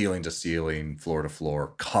 ceiling to ceiling, floor to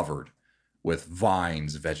floor, covered with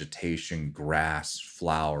vines, vegetation, grass,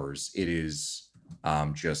 flowers. It is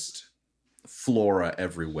just flora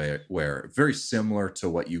everywhere. Very similar to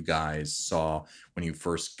what you guys saw when you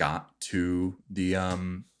first got to the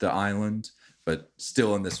island, but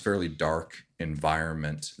still in this fairly dark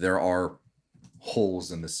environment. There are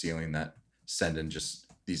holes in the ceiling that send in just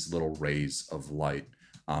these little rays of light.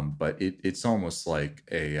 But it's almost like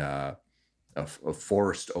a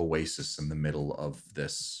forest oasis in the middle of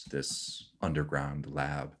this underground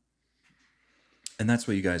lab. And that's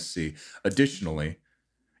what you guys see. Additionally,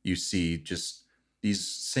 you see just these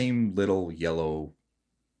same little yellow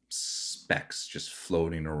specks just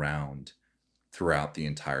floating around throughout the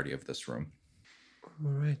entirety of this room.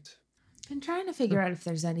 All right. I'm trying to figure out if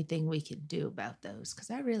there's anything we can do about those because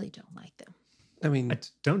I really don't like them. I mean, I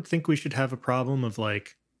don't think we should have a problem of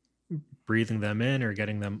like breathing them in or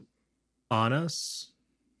getting them on us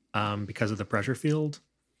because of the pressure field.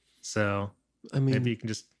 So maybe you can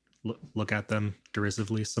just look at them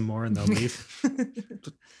derisively some more and they'll leave.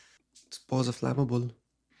 spores are flammable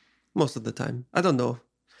most of the time. I don't know.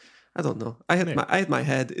 I had my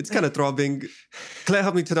head. It's kind of throbbing. Claire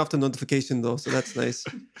helped me turn off the notification though, so that's nice.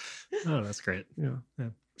 Oh, that's great. Yeah.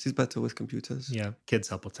 She's better with computers. Yeah, kids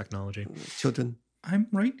help with technology. Children. I'm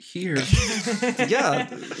right here. Yeah,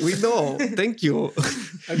 we know. Thank you.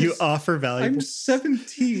 You offer valuable. I'm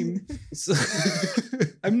 17.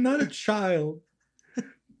 I'm not a child.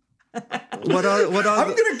 What are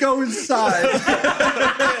I'm gonna go inside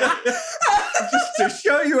just to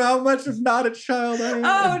show you how much of not a child I am.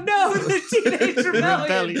 Oh no, the teenage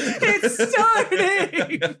rebellion! It's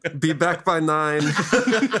starting. be back by 9?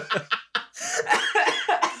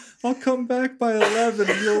 I'll come back by 11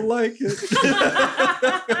 and you'll like it.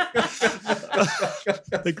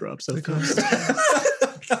 They grow up so fast.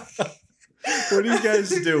 What are you guys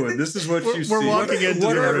doing? This is what you see. We're walking into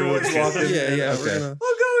what the room. everyone's walking in. Yeah. Okay. We'll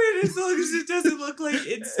go in as long as it doesn't look like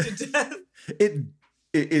instant death.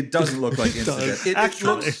 It doesn't look like instant death. It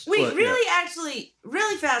Actually. looks- Wait, but, really, actually,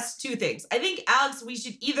 really fast, 2 things. I think, Alex, we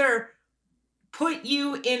should either put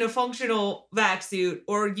you in a functional vac suit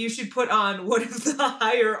or you should put on one of the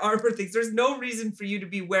higher armor things. There's no reason for you to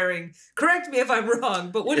be wearing, correct me if I'm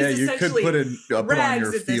wrong, but what is you could essentially put on rags your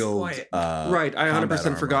at this field. point. Right, I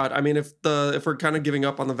 100% forgot. I mean, if we're kind of giving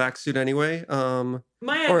up on the vac suit anyway,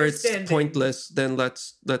 My or it's understanding. pointless, then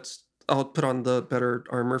I'll put on the better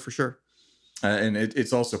armor for sure. And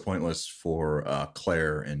it's also pointless for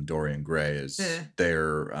Claire and Dorian Gray as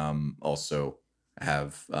they're also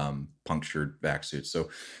have punctured vac suits. So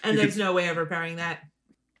And there's no way of repairing that.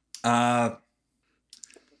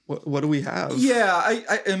 What do we have? Yeah,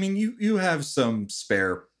 I mean you have some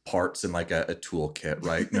spare parts in like a toolkit,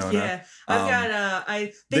 right? No, Yeah, I've got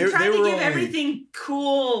they they tried to were give only- everything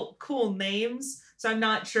cool names, so I'm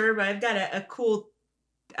not sure, but I've got a cool.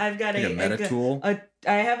 I've got like a meta tool. I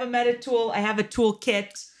have a meta tool. I have a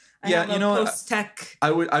toolkit. I have a post tech.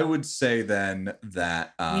 I would say then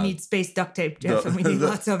that We need space duct tape, Jeff, and we need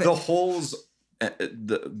lots of it. The holes,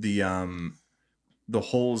 the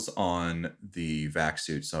holes on the vac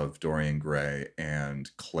suits of Dorian Gray and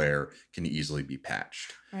Claire can easily be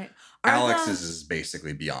patched. Right. Alex's is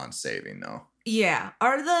basically beyond saving, though. Yeah.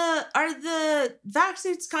 Are the vac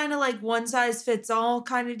suits kind of like one size fits all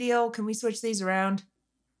kind of deal? Can we switch these around?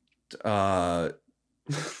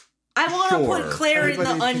 I want to Sure. put Claire in the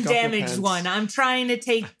Everybody pick up your undamaged pants. one. I'm trying to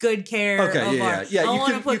take good care Okay, of yeah, our. yeah. I You want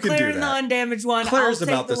to can put do Claire in the that. undamaged one. Claire's I'll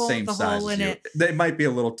take about the one same with the size hole as in you. it. They might be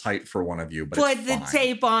a little tight for one of you, but Put it's the fine.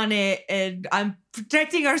 tape on it, and I'm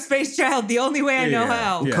protecting our space child the only way I know Yeah,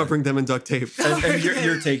 how. yeah. Covering them in duct tape. And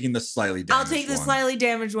you're taking the slightly damaged I'll take the one. slightly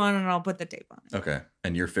damaged one, and I'll put the tape on it. Okay,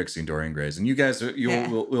 and you're fixing Dorian Gray's, and you guys Yeah.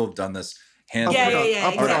 will have done this. I'll Hand Yeah, put yeah, on- yeah,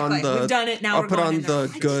 I'll put on exactly. the- We've done it now. I'll we're put going on in there.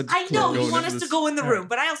 the good I know you clothes. want us to go in the room,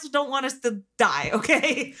 but I also don't want us to die.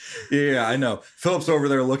 Okay. Yeah, I know. Philip's over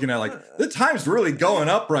there looking at like the time's really going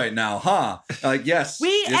up right now, huh? Like yes, We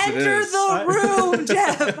yes, it enter is. the room,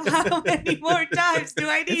 Jeff. How many more times do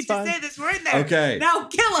I need It's to fine. say this? We're in there. Okay. Now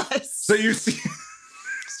kill us. So you see.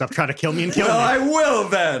 Stop trying to kill me and kill Well, me. I will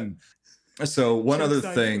then. So one Jokes other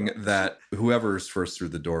on thing you. that whoever's first through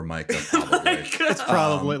the door, Micah, probably. It's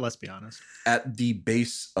probably, let's be honest. At the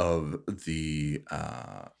base of the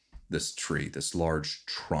this tree, this large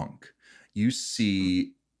trunk, you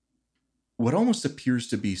see what almost appears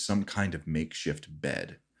to be some kind of makeshift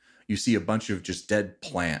bed. You see a bunch of just dead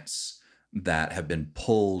plants that have been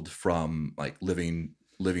pulled from like living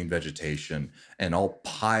vegetation and all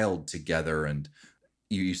piled together, and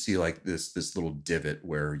you see like this little divot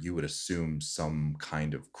where you would assume some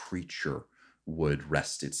kind of creature would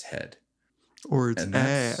rest its head. Or its And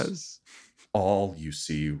that's- ass. All you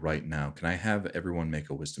see right now. Can I have everyone make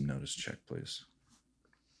a wisdom notice check, please?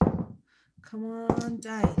 Come on,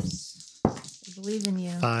 dice. I believe in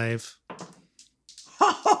you. 5.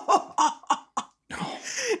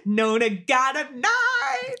 Nona got a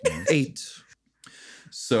 9. 8.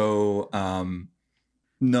 So,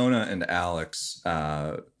 Nona and Alex,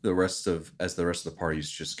 the rest of the party's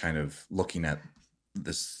just kind of looking at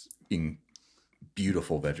this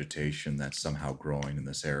beautiful vegetation that's somehow growing in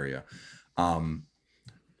this area.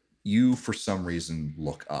 You, for some reason,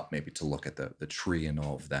 look up, maybe to look at the tree and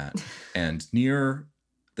all of that, and near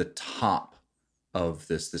the top of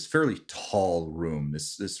this fairly tall room,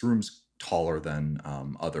 this room's taller than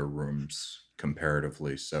other rooms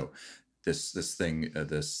comparatively. So this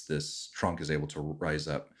trunk is able to rise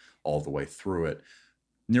up all the way through it.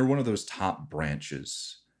 Near one of those top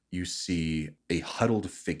branches, you see a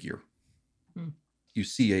huddled figure. You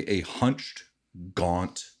see a hunched,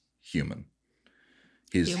 gaunt human.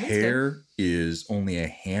 His Human's hair is only a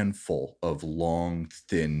handful of long,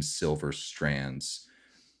 thin silver strands,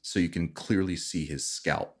 so you can clearly see his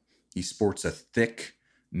scalp. He sports a thick,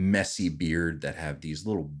 messy beard that have these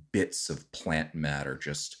little bits of plant matter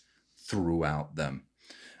just throughout them.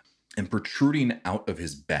 And protruding out of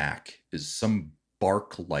his back is some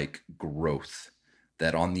bark-like growth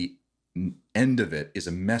that on the end of it is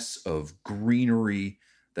a mess of greenery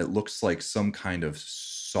that looks like some kind of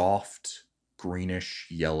soft, greenish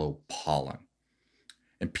yellow pollen.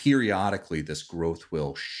 And periodically, this growth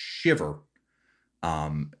will shiver,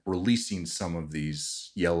 releasing some of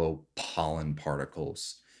these yellow pollen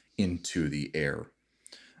particles into the air,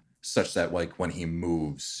 such that like when he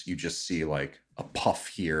moves, you just see like a puff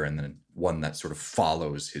here and then one that sort of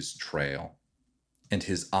follows his trail. And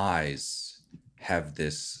his eyes have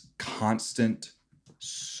this constant,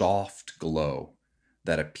 soft glow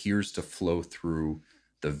that appears to flow through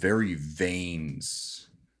the very veins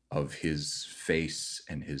of his face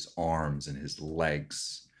and his arms and his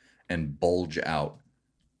legs and bulge out.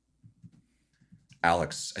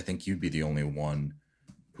 Alex, I think you'd be the only one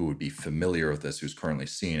who would be familiar with this, who's currently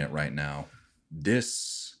seeing it right now.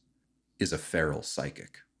 This is a feral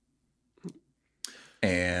psychic.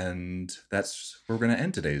 And that's where we're going to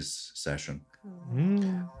end today's session.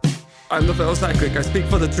 I'm the feral psychic. I speak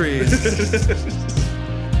for the trees. He's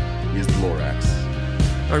the Lorax.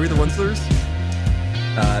 Are we the Onslers?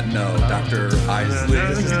 No, Dr. Isley.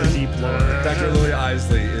 This is the deep lore. Dr. Louis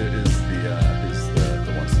Isley is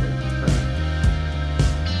the one sleep.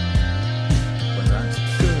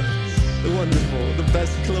 Good. Wonderful. The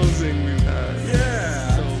best closing we've had.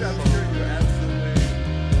 Yeah, So I'm fun. sure you absolutely.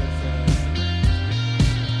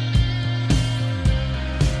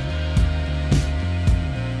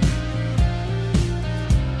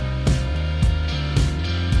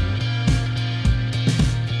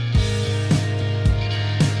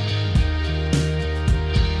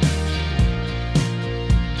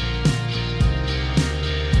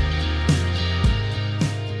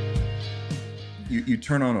 You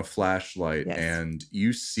turn on a flashlight Yes. and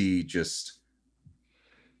you see just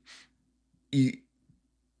you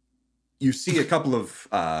see a couple of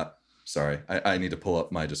sorry, I need to pull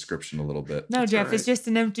up my description a little bit. No, That's Jeff, all it's right. just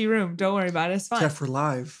an empty room. Don't worry about it. It's fine. Jeff, we're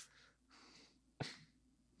live.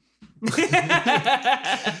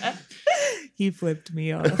 He flipped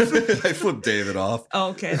me off. I flipped David off.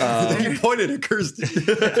 Okay. You pointed at Kirsten.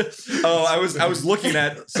 Oh, I was looking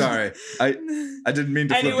at. Sorry, I didn't mean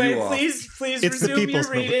to flip Anyway, you off. please It's the resume your people's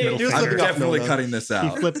reading. middle You're finger. I'm flipping off definitely Nona. cutting this He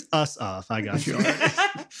out. flipped us off. I got you.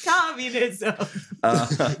 Communism.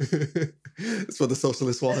 That's what the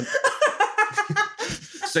socialists want.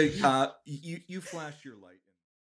 So you flash your light.